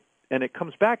it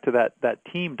comes back to that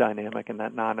team dynamic and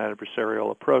that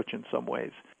non-adversarial approach in some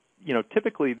ways.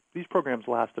 Typically these programs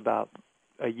last about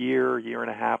a year and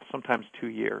a half, sometimes 2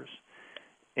 years.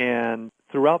 And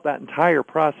throughout that entire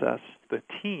process, the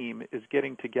team is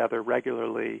getting together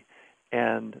regularly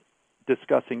and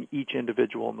discussing each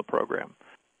individual in the program.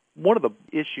 One of the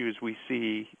issues we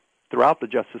see throughout the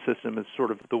justice system is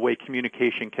sort of the way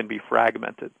communication can be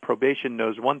fragmented. Probation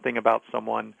knows one thing about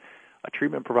someone, a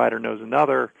treatment provider knows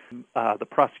another, the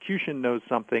prosecution knows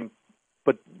something,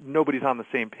 but nobody's on the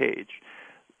same page.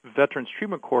 Veterans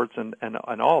treatment courts and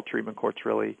all treatment courts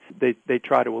really, they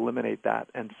try to eliminate that.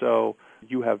 And so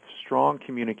you have strong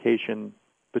communication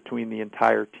between the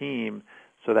entire team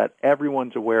so that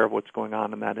everyone's aware of what's going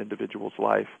on in that individual's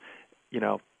life.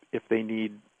 If they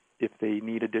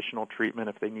need additional treatment,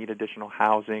 if they need additional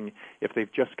housing, if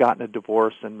they've just gotten a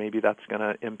divorce and maybe that's going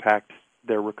to impact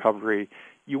their recovery,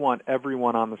 you want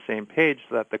everyone on the same page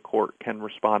so that the court can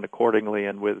respond accordingly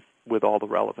and with all the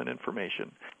relevant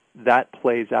information. That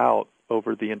plays out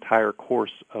over the entire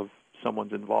course of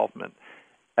someone's involvement.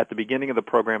 At the beginning of the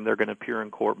program, they're going to appear in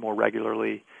court more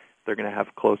regularly. They're going to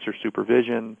have closer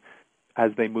supervision.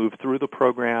 As they move through the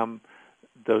program,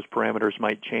 those parameters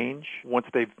might change. Once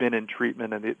they've been in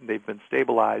treatment and they've been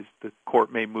stabilized, the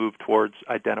court may move towards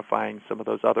identifying some of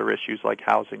those other issues like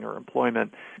housing or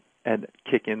employment and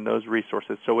kick in those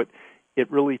resources. So it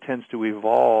really tends to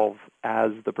evolve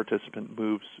as the participant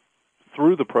moves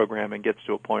through the program and gets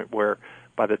to a point where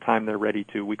by the time they're ready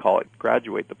to, we call it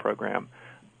graduate the program,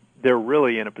 they're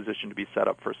really in a position to be set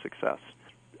up for success.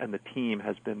 And the team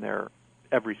has been there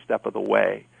every step of the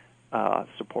way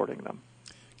supporting them.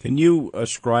 Can you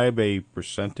ascribe a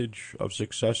percentage of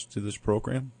success to this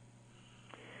program?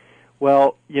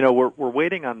 Well, we're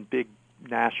waiting on big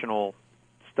national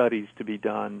studies to be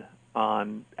done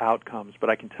on outcomes, but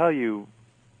I can tell you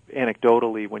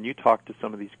anecdotally, when you talk to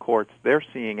some of these courts, they're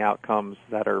seeing outcomes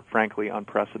that are frankly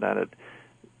unprecedented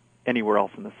anywhere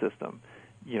else in the system.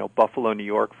 Buffalo, New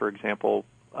York, for example,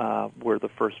 where the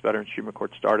first Veterans Treatment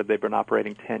Court started, they've been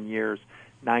operating 10 years.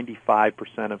 95%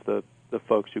 of the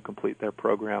folks who complete their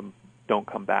program don't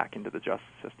come back into the justice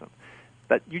system.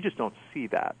 That you just don't see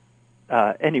that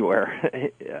anywhere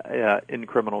in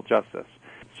criminal justice.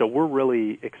 So we're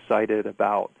really excited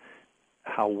about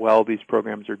how well these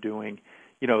programs are doing.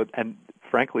 And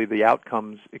frankly, the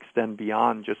outcomes extend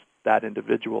beyond just that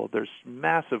individual. There's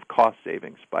massive cost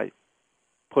savings by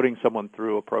putting someone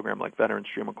through a program like Veterans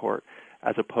Treatment Court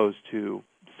as opposed to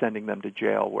sending them to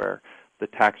jail where the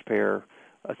taxpayer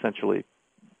essentially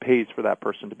pays for that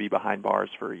person to be behind bars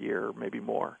for a year or maybe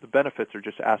more. The benefits are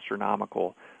just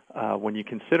astronomical. When you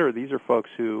consider these are folks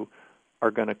who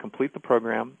are going to complete the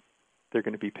program, they're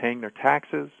going to be paying their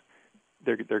taxes,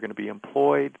 they're going to be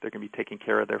employed, they're going to be taking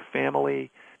care of their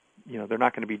family. They're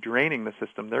not going to be draining the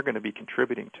system, they're going to be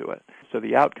contributing to it. So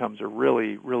the outcomes are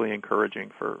really, really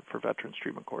encouraging for Veterans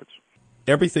Treatment Courts.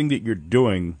 Everything that you're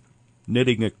doing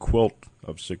knitting a quilt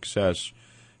of success.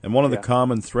 And one of the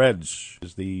common threads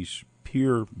is these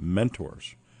peer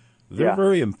mentors. They're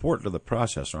very important to the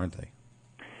process, aren't they?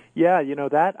 Yeah,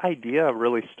 that idea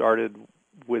really started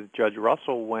with Judge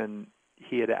Russell when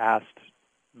he had asked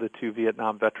the two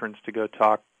Vietnam veterans to go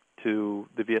talk to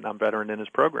the Vietnam veteran in his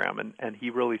program. And he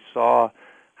really saw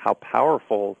how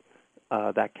powerful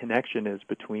that connection is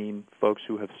between folks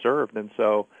who have served. And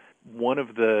so one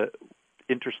of the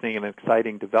interesting and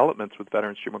exciting developments with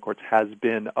Veterans Treatment Courts has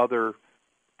been other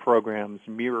programs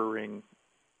mirroring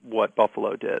what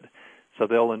Buffalo did. So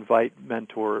they'll invite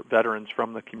veterans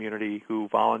from the community who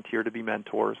volunteer to be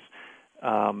mentors.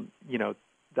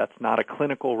 That's not a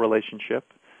clinical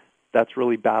relationship. That's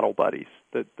really battle buddies.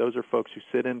 Those are folks who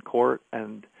sit in court,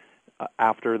 and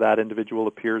after that individual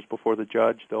appears before the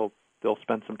judge, they'll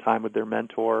spend some time with their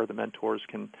mentor. The mentors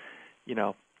can,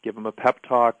 give them a pep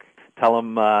talk, tell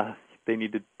them they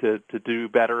need to do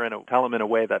better, and tell them in a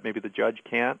way that maybe the judge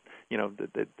can't.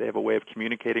 That they have a way of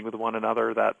communicating with one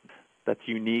another that's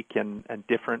unique and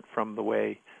different from the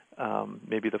way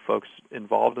maybe the folks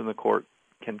involved in the court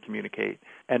can communicate,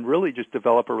 and really just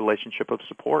develop a relationship of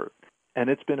support. And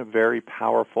it's been a very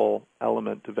powerful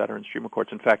element to Veterans Treatment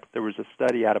Courts. In fact, there was a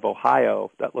study out of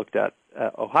Ohio that looked at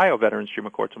Ohio Veterans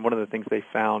Treatment Courts, and one of the things they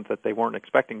found that they weren't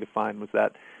expecting to find was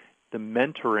that the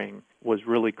mentoring was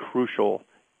really crucial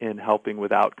in helping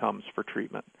with outcomes for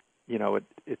treatment.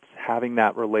 It's having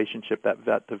that relationship, that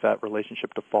vet-to-vet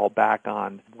relationship to fall back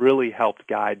on, really helped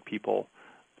guide people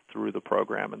through the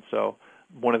program. And so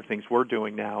one of the things we're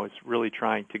doing now is really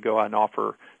trying to go out and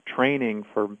offer training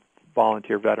for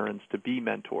volunteer veterans to be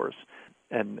mentors.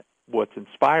 And what's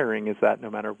inspiring is that no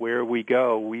matter where we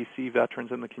go, we see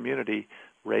veterans in the community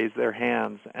raise their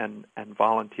hands and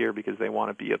volunteer because they want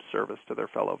to be of service to their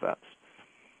fellow vets.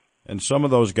 And some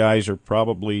of those guys are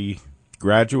probably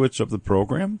graduates of the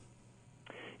program?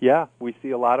 Yeah, we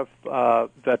see a lot of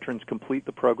veterans complete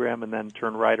the program and then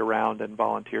turn right around and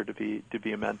volunteer to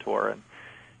be a mentor. And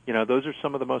those are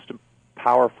some of the most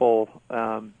powerful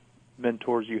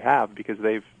mentors you have because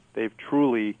they've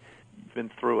truly been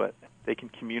through it. They can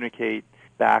communicate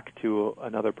back to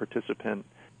another participant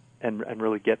and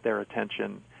really get their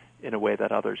attention in a way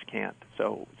that others can't.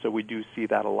 So we do see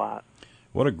that a lot.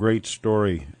 What a great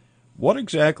story. What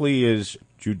exactly is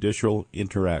judicial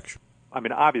interaction? I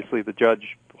mean, obviously the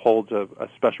judge holds a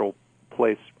special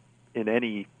place in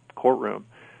any courtroom.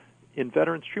 In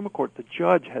Veterans Treatment Court, the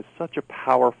judge has such a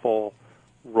powerful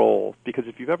role because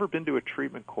if you've ever been to a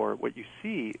treatment court, what you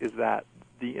see is that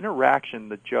the interaction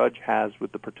the judge has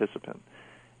with the participant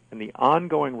and the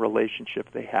ongoing relationship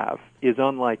they have is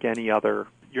unlike any other.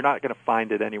 You're not going to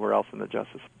find it anywhere else in the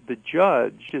justice. The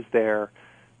judge is there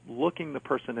looking the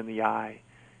person in the eye,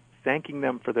 thanking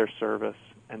them for their service,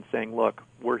 and saying, look,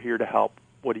 we're here to help.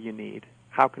 What do you need?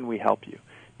 How can we help you?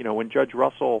 When Judge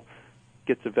Russell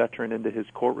gets a veteran into his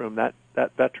courtroom, that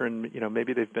veteran,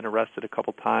 maybe they've been arrested a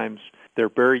couple times. They're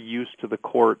very used to the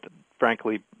court.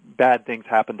 Frankly, bad things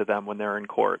happen to them when they're in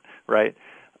court, right?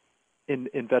 In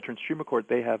Veterans Treatment Court,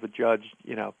 they have a judge,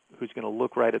 who's going to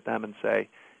look right at them and say,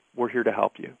 we're here to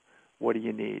help you. What do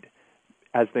you need?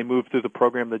 As they move through the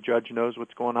program, the judge knows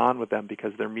what's going on with them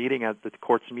because they're meeting at the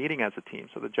court's meeting as a team.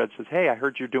 So the judge says, hey, I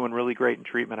heard you're doing really great in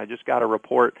treatment. I just got a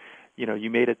report. You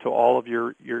made it to all of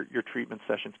your treatment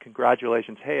sessions.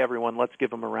 Congratulations. Hey, everyone, let's give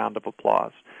them a round of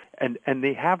applause. And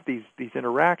they have these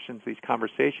interactions, these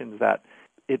conversations that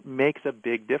it makes a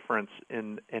big difference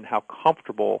in how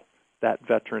comfortable that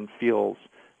veteran feels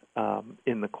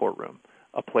in the courtroom,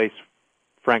 a place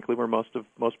frankly, where most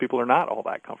people are not all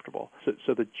that comfortable.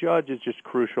 So the judge is just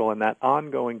crucial, and that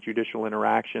ongoing judicial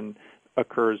interaction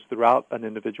occurs throughout an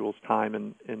individual's time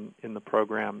in the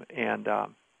program, and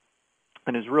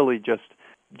is really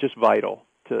just vital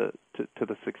to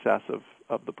the success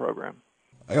of the program.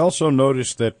 I also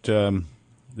noticed that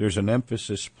there's an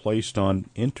emphasis placed on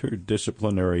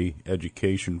interdisciplinary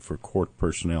education for court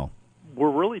personnel. We're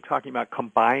really talking about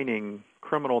combining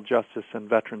criminal justice and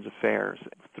veterans affairs.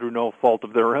 Through no fault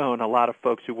of their own, a lot of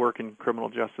folks who work in criminal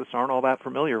justice aren't all that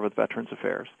familiar with veterans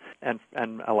affairs. And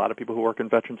a lot of people who work in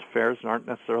veterans affairs aren't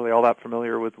necessarily all that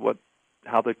familiar with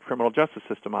how the criminal justice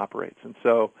system operates. And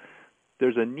so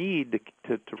there's a need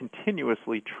to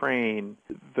continuously train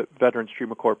the Veterans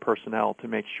Treatment Court personnel to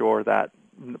make sure that,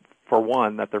 for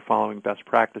one, that they're following best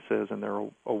practices and they're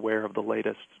aware of the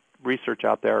latest research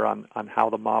out there on how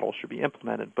the model should be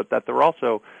implemented, but that they're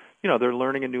also, they're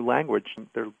learning a new language.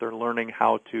 They're learning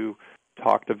how to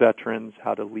talk to veterans,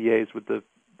 how to liaise with the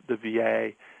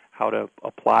VA, how to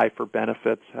apply for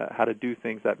benefits, how to do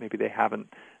things that maybe they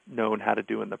haven't known how to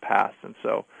do in the past. And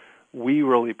so we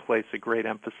really place a great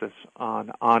emphasis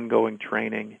on ongoing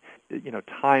training.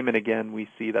 Time and again, we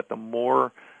see that the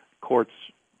more courts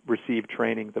receive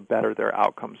training, the better their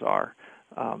outcomes are.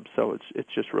 So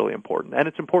it's just really important. And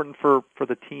it's important for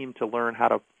the team to learn how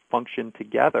to function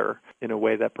together in a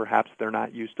way that perhaps they're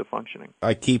not used to functioning.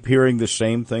 I keep hearing the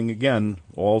same thing again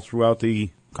all throughout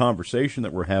the conversation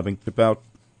that we're having about,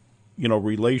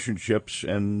 relationships,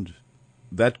 and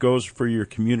that goes for your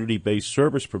community-based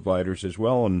service providers as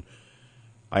well. And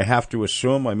I have to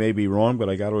assume, I may be wrong, but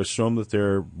I got to assume that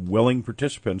they're willing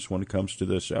participants when it comes to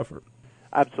this effort.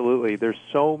 Absolutely. There's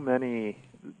so many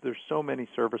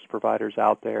service providers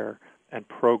out there and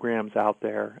programs out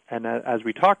there. And as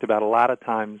we talked about, a lot of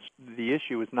times the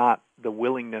issue is not the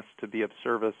willingness to be of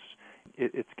service.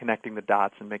 It's connecting the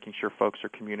dots and making sure folks are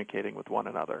communicating with one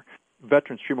another.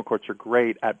 Veterans treatment courts are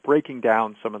great at breaking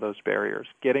down some of those barriers,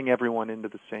 getting everyone into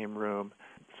the same room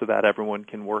so that everyone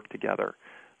can work together.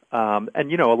 And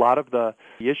a lot of the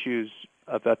issues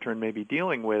a veteran may be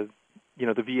dealing with,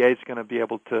 the VA is going to be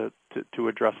able to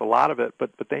address a lot of it,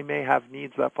 but they may have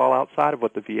needs that fall outside of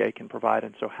what the VA can provide,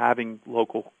 and so having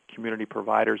local community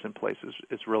providers in place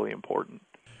is really important.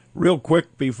 Real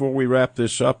quick, before we wrap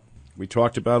this up, we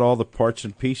talked about all the parts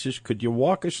and pieces. Could you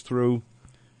walk us through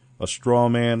a straw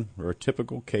man or a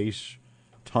typical case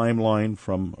timeline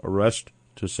from arrest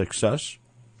to success?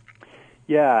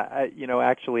 Yeah,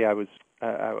 actually, I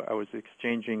was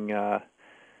exchanging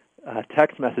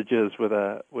text messages with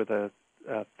a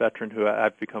veteran who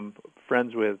I've become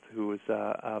friends with, who was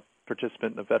a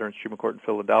participant in the Veterans Treatment Court in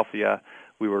Philadelphia.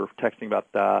 We were texting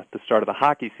about the start of the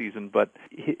hockey season, but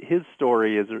his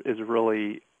story is a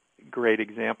really great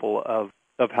example of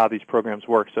how these programs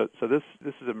work. So this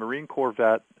is a Marine Corps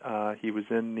vet. He was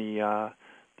in the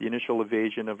initial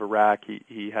invasion of Iraq.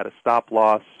 He had a stop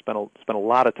loss, spent a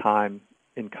lot of time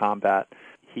in combat.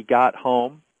 He got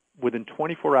home. Within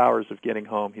 24 hours of getting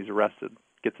home, he's arrested,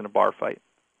 gets in a bar fight.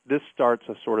 This starts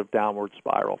a sort of downward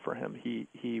spiral for him.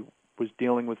 He was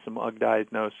dealing with some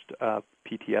undiagnosed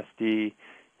PTSD.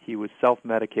 He was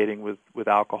self-medicating with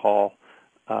alcohol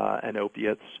and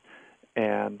opiates.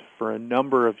 And for a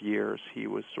number of years, he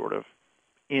was sort of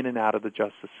in and out of the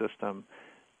justice system.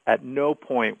 At no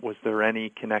point was there any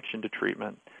connection to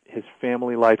treatment. His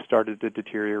family life started to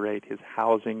deteriorate. His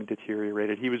housing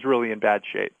deteriorated. He was really in bad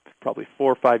shape. Probably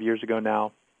 4 or 5 years ago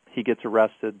now, he gets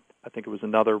arrested. I think it was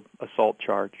another assault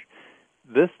charge.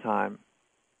 This time,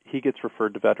 he gets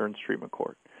referred to Veterans Treatment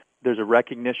Court. There's a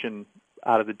recognition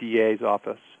out of the DA's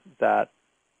office that,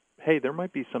 hey, there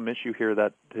might be some issue here,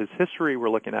 that his history, we're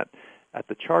looking at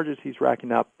the charges he's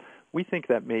racking up. We think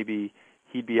that maybe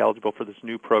he'd be eligible for this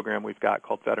new program we've got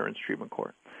called Veterans Treatment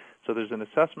Court. So there's an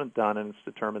assessment done, and it's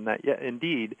determined that, yeah,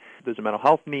 indeed, there's a mental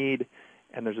health need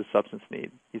and there's a substance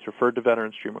need. He's referred to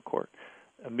Veterans Treatment Court.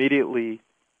 Immediately,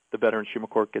 the Veterans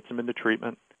Treatment Court gets him into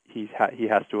treatment. He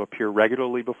has to appear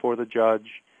regularly before the judge.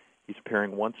 He's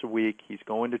appearing once a week. He's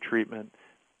going to treatment.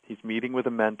 He's meeting with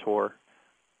a mentor.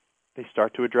 They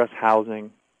start to address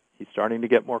housing. He's starting to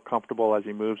get more comfortable as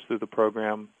he moves through the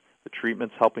program. The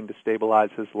treatment's helping to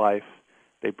stabilize his life.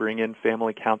 They bring in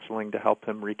family counseling to help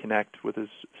him reconnect with his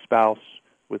spouse,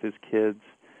 with his kids.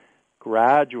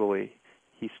 Gradually,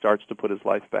 he starts to put his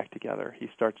life back together. He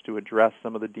starts to address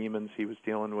some of the demons he was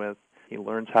dealing with. He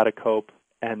learns how to cope,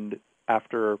 and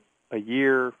after a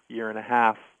year and a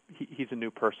half, he's a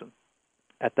new person.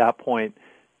 At that point,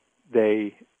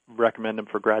 they recommend him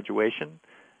for graduation.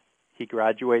 He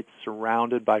graduates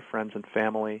surrounded by friends and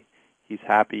family. He's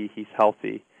happy. He's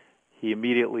healthy. He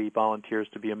immediately volunteers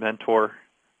to be a mentor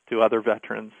to other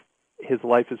veterans. His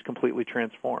life is completely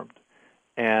transformed.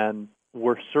 And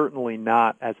we're certainly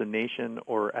not, as a nation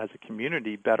or as a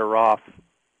community, better off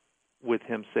with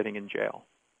him sitting in jail.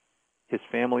 His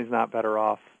family's not better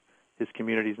off. His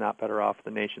community's not better off.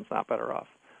 The nation's not better off.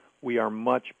 We are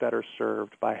much better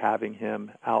served by having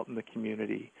him out in the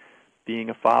community, being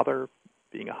a father,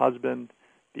 being a husband,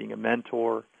 being a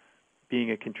mentor,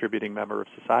 being a contributing member of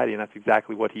society, and that's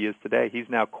exactly what he is today. He's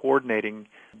now coordinating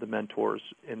the mentors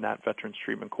in that Veterans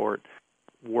Treatment Court,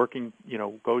 working,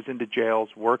 goes into jails,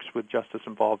 works with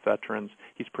justice-involved veterans.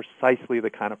 He's precisely the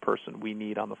kind of person we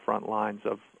need on the front lines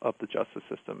of the justice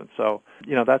system. And so,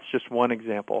 that's just one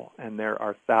example, and there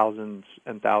are thousands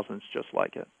and thousands just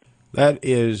like it. That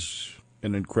is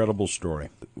an incredible story.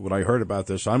 When I heard about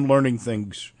this, I'm learning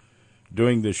things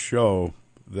doing this show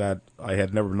that I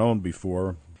had never known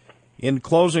before. In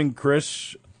closing,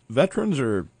 Chris, veterans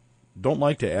don't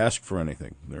like to ask for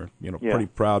anything. They're pretty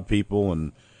proud people,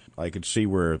 and I could see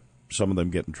where some of them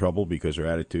get in trouble because their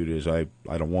attitude is, I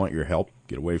don't want your help.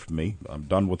 Get away from me. I'm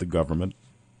done with the government.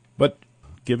 But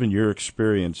given your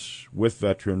experience with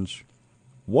veterans,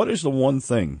 what is the one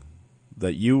thing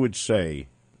that you would say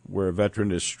where a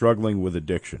veteran is struggling with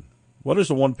addiction? What is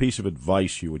the one piece of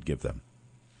advice you would give them?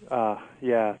 That's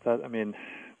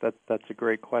a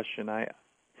great question.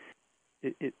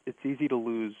 It's easy to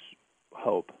lose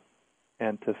hope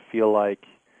and to feel like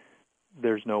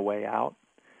there's no way out.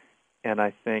 And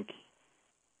I think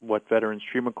what Veterans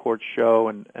Treatment Courts show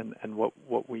and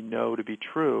what we know to be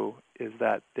true is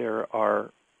that there's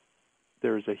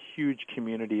a huge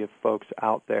community of folks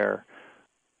out there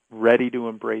ready to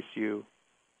embrace you,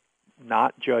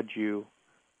 not judge you,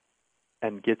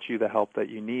 and get you the help that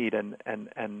you need. And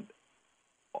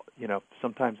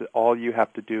sometimes all you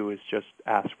have to do is just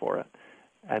ask for it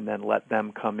and then let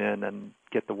them come in and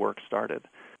get the work started.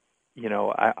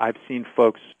 I've seen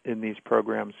folks in these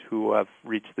programs who have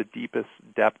reached the deepest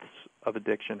depths of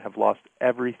addiction, have lost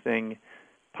everything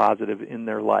positive in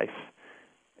their life,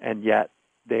 and yet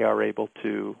they are able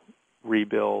to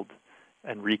rebuild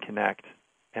and reconnect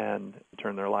and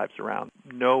turn their lives around.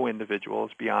 No individual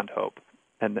is beyond hope,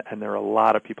 and there are a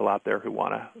lot of people out there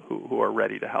who are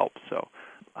ready to help. So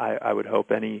I would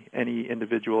hope any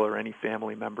individual or any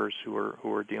family members who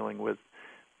are dealing with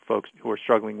folks who are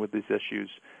struggling with these issues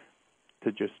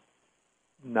to just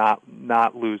not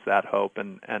lose that hope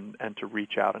and to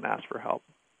reach out and ask for help.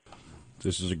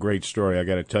 This is a great story, I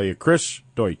got to tell you. Chris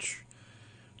Deutsch,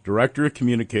 Director of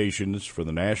Communications for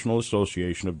the National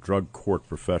Association of Drug Court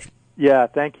Professionals. Yeah,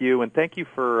 thank you, and thank you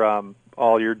for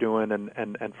all you're doing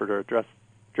and for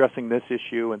addressing this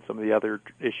issue and some of the other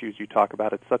issues you talk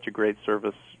about. It's such a great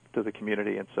service to the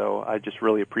community, and so I just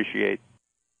really appreciate.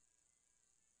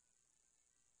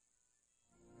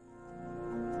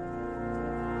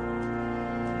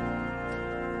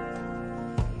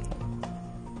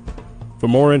 For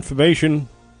more information,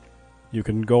 you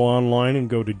can go online and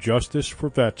go to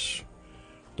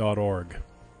justiceforvets.org.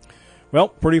 Well,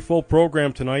 pretty full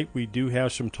program tonight. We do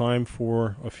have some time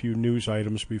for a few news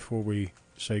items before we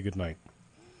say goodnight.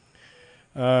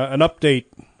 An update.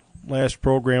 Last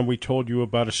program we told you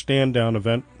about a stand-down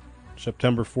event,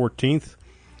 September 14th.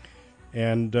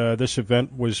 And this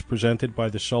event was presented by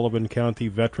the Sullivan County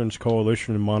Veterans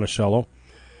Coalition in Monticello.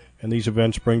 And these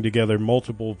events bring together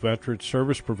multiple veteran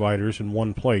service providers in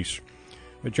one place.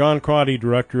 But John Crotty,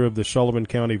 director of the Sullivan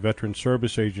County Veteran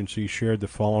Service Agency, shared the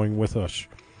following with us.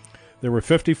 There were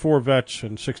 54 vets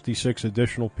and 66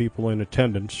 additional people in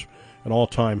attendance, an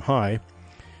all-time high,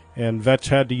 and vets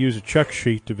had to use a check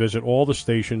sheet to visit all the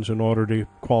stations in order to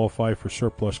qualify for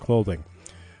surplus clothing.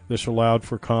 This allowed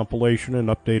for compilation and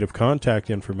update of contact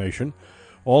information,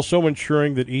 also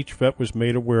ensuring that each vet was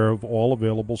made aware of all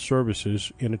available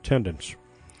services in attendance.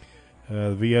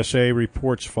 The VSA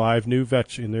reports 5 new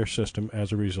vets in their system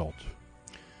as a result.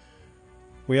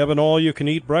 We have an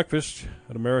all-you-can-eat breakfast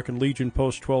at American Legion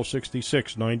Post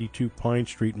 1266, 92 Pine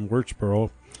Street in Wirtsboro,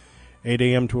 8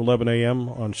 a.m. to 11 a.m.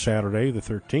 on Saturday, the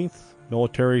 13th.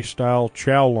 Military-style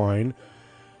chow line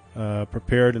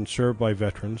prepared and served by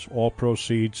veterans. All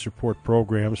proceeds support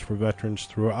programs for veterans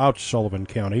throughout Sullivan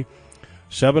County.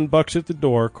 $7 at the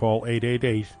door. Call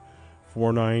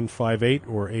 888-4958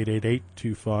 or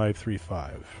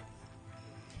 888-2535.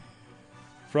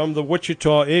 From the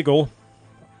Wichita Eagle,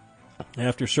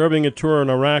 after serving a tour in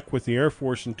Iraq with the Air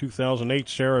Force in 2008,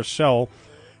 Sarah Sell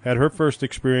had her first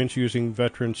experience using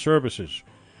veteran services.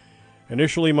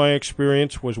 Initially, my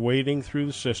experience was wading through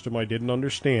the system I didn't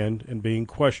understand and being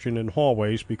questioned in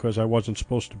hallways because I wasn't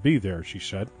supposed to be there, she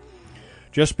said.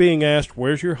 Just being asked,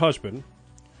 "Where's your husband?"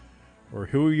 or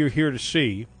 "Who are you here to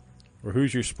see?" or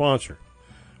 "Who's your sponsor?"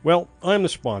 Well, I'm the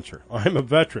sponsor. I'm a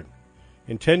veteran.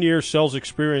 In 10 years, Sell's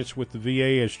experience with the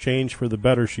VA has changed for the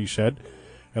better, she said.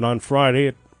 And on Friday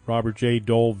at Robert J.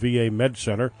 Dole VA Med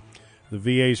Center, the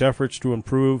VA's efforts to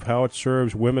improve how it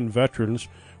serves women veterans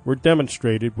were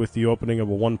demonstrated with the opening of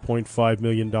a $1.5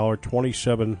 million,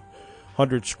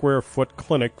 2,700-square-foot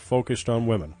clinic focused on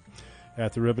women.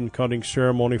 At the ribbon-cutting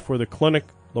ceremony for the clinic,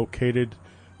 located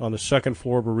on the second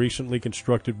floor of a recently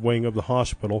constructed wing of the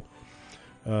hospital,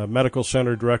 Medical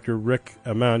Center Director Rick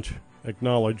Amant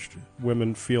acknowledged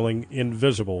women feeling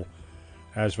invisible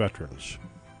as veterans.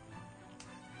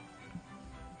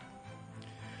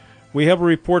 We have a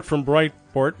report from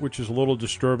Breitbart, which is a little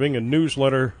disturbing. A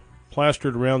newsletter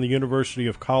plastered around the University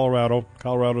of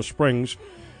Colorado Springs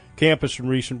campus in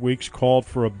recent weeks called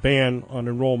for a ban on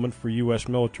enrollment for U.S.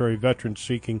 military veterans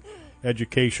seeking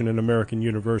education in American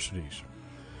universities.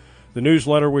 The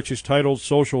newsletter, which is titled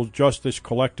Social Justice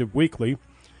Collective Weekly,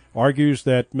 argues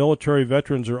that military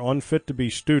veterans are unfit to be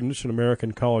students in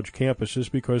American college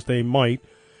campuses because they might,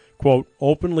 quote,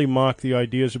 openly mock the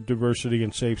ideas of diversity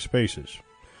in safe spaces.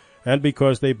 and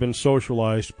because they've been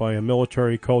socialized by a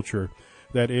military culture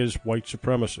that is white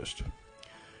supremacist.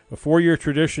 A 4-year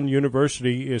tradition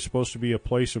university is supposed to be a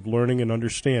place of learning and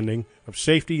understanding, of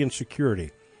safety and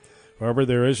security. However,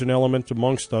 there is an element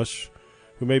amongst us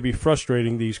who may be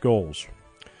frustrating these goals.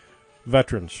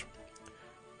 Veterans.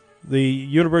 The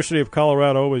University of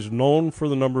Colorado is known for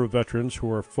the number of veterans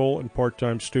who are full and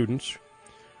part-time students.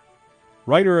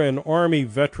 Writer and Army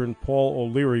veteran Paul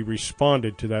O'Leary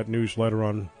responded to that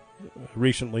newsletter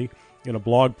recently in a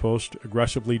blog post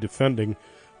aggressively defending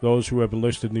those who have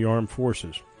enlisted in the armed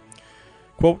forces.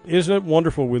 Quote, "Isn't it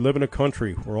wonderful we live in a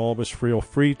country where all of us feel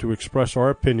free to express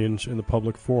our opinions in the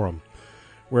public forum,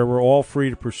 where we're all free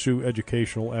to pursue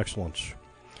educational excellence."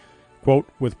 Quote,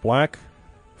 "With black,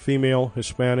 female,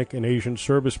 Hispanic, and Asian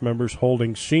service members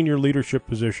holding senior leadership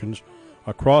positions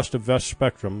across the vast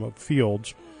spectrum of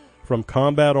fields, from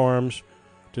combat arms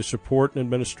to support and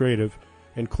administrative,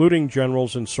 including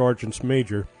generals and sergeants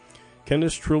major, can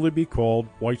this truly be called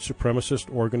white supremacist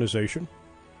organization?"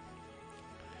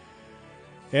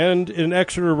 And in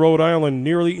Exeter, Rhode Island,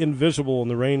 nearly invisible in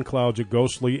the rain clouds, a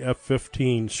ghostly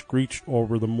F-15 screeched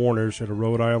over the mourners at a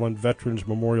Rhode Island Veterans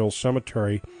Memorial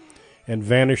Cemetery and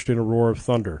vanished in a roar of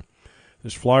thunder.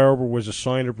 This flyover was a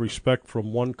sign of respect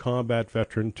from one combat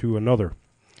veteran to another.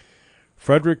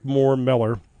 Frederick Moore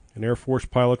Meller, an Air Force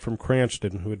pilot from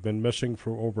Cranston who had been missing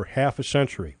for over half a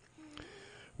century,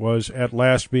 was at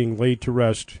last being laid to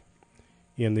rest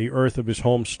in the earth of his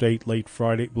home state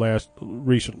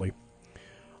recently.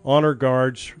 Honor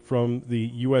guards from the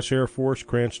U.S. Air Force,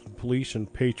 Cranston Police,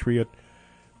 and Patriot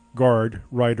Guard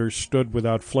riders stood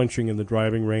without flinching in the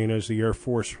driving rain as the Air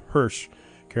Force hearse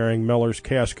carrying Meller's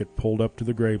casket pulled up to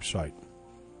the gravesite.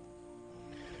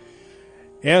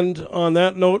 And on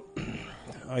that note,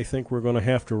 I think we're going to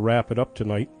have to wrap it up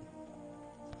tonight.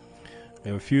 I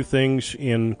have a few things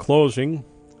in closing,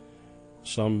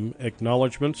 some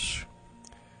acknowledgments.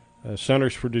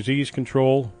 Centers for Disease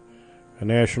Control, a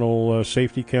National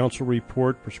Safety Council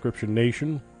report, Prescription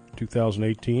Nation,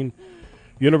 2018.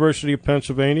 University of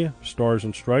Pennsylvania, Stars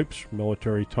and Stripes,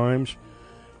 Military Times,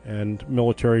 and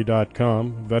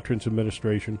Military.com, Veterans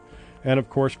Administration, and,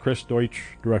 of course, Chris Deutsch,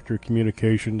 Director of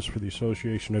Communications for the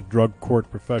Association of Drug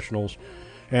Court Professionals,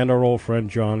 and our old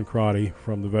friend John Crotty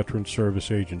from the Veterans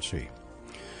Service Agency.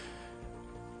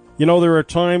 You know, there are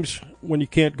times when you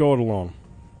can't go it alone.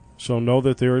 So know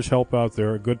that there is help out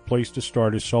there. A good place to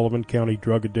start is Sullivan County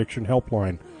Drug Addiction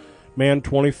Helpline, manned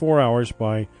 24 hours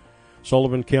by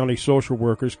Sullivan County social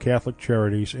workers, Catholic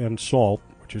Charities, and SALT,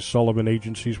 which is Sullivan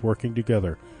Agencies Working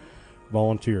Together.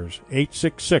 Volunteers,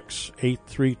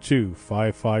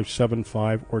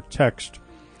 866-832-5575, or text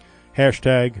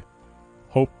hashtag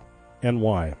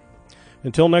HopeNY.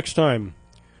 Until next time,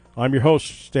 I'm your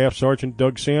host, Staff Sergeant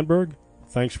Doug Sandberg.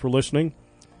 Thanks for listening,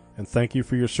 and thank you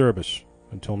for your service.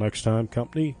 Until next time,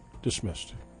 company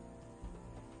dismissed.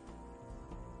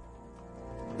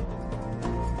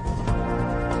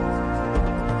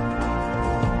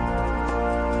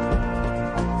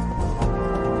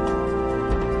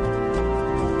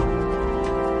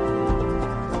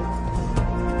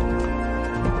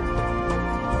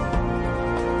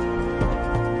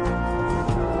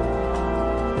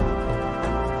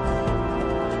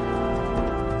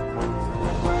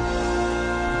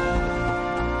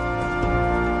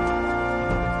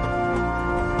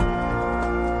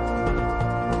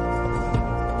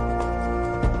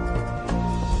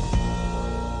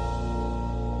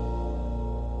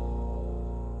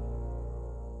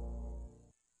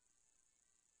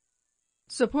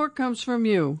 Support comes from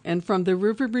you and from the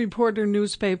River Reporter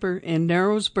newspaper in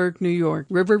Narrowsburg, New York,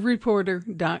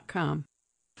 riverreporter.com.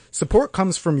 Support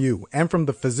comes from you and from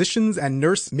the physicians and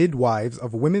nurse midwives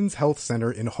of Women's Health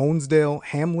Center in Honesdale,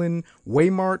 Hamlin,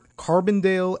 Waymart,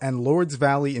 Carbondale, and Lords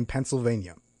Valley in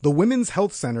Pennsylvania. The Women's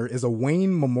Health Center is a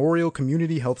Wayne Memorial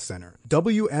Community Health Center,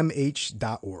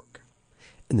 WMH.org.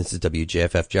 And this is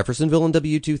WJFF Jeffersonville and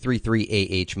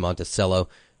W233AH Monticello.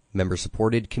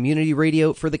 Member-supported community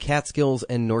radio for the Catskills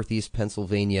and Northeast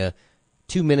Pennsylvania.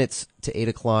 2 minutes to 8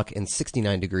 o'clock and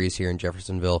 69 degrees here in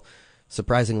Jeffersonville.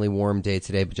 Surprisingly warm day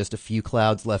today, but just a few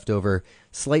clouds left over.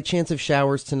 Slight chance of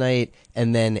showers tonight,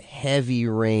 and then heavy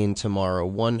rain tomorrow.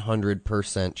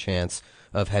 100% chance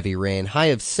of heavy rain. High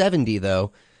of 70,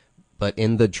 though, but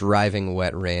in the driving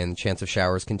wet rain. Chance of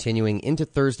showers continuing into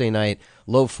Thursday night.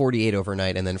 Low 48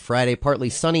 overnight, and then Friday, partly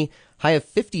sunny. High of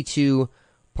 52.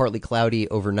 Partly cloudy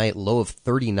overnight, low of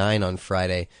 39 on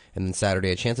Friday. And then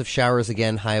Saturday, a chance of showers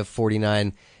again, high of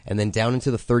 49. And then down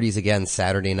into the 30s again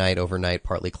Saturday night, overnight,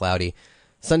 partly cloudy.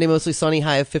 Sunday, mostly sunny,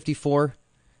 high of 54.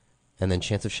 And then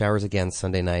chance of showers again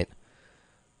Sunday night.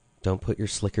 Don't put your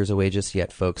slickers away just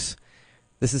yet, folks.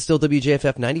 This is still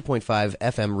WJFF 90.5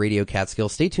 FM Radio Catskill.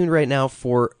 Stay tuned right now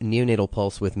for Neonatal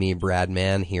Pulse with me, Brad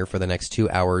Mann, here for the next 2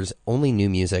 hours, only new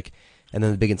music. And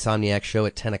then the Big Insomniac Show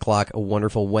at 10 o'clock, a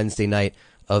wonderful Wednesday night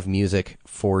of music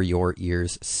for your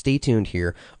ears. Stay tuned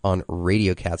here on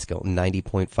Radio Catskill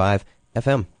 90.5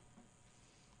 FM.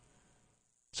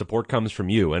 Support comes from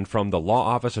you and from the Law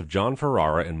Office of John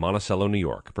Ferrara in Monticello, New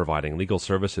York, providing legal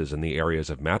services in the areas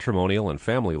of matrimonial and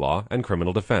family law and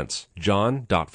criminal defense. John.Ferrara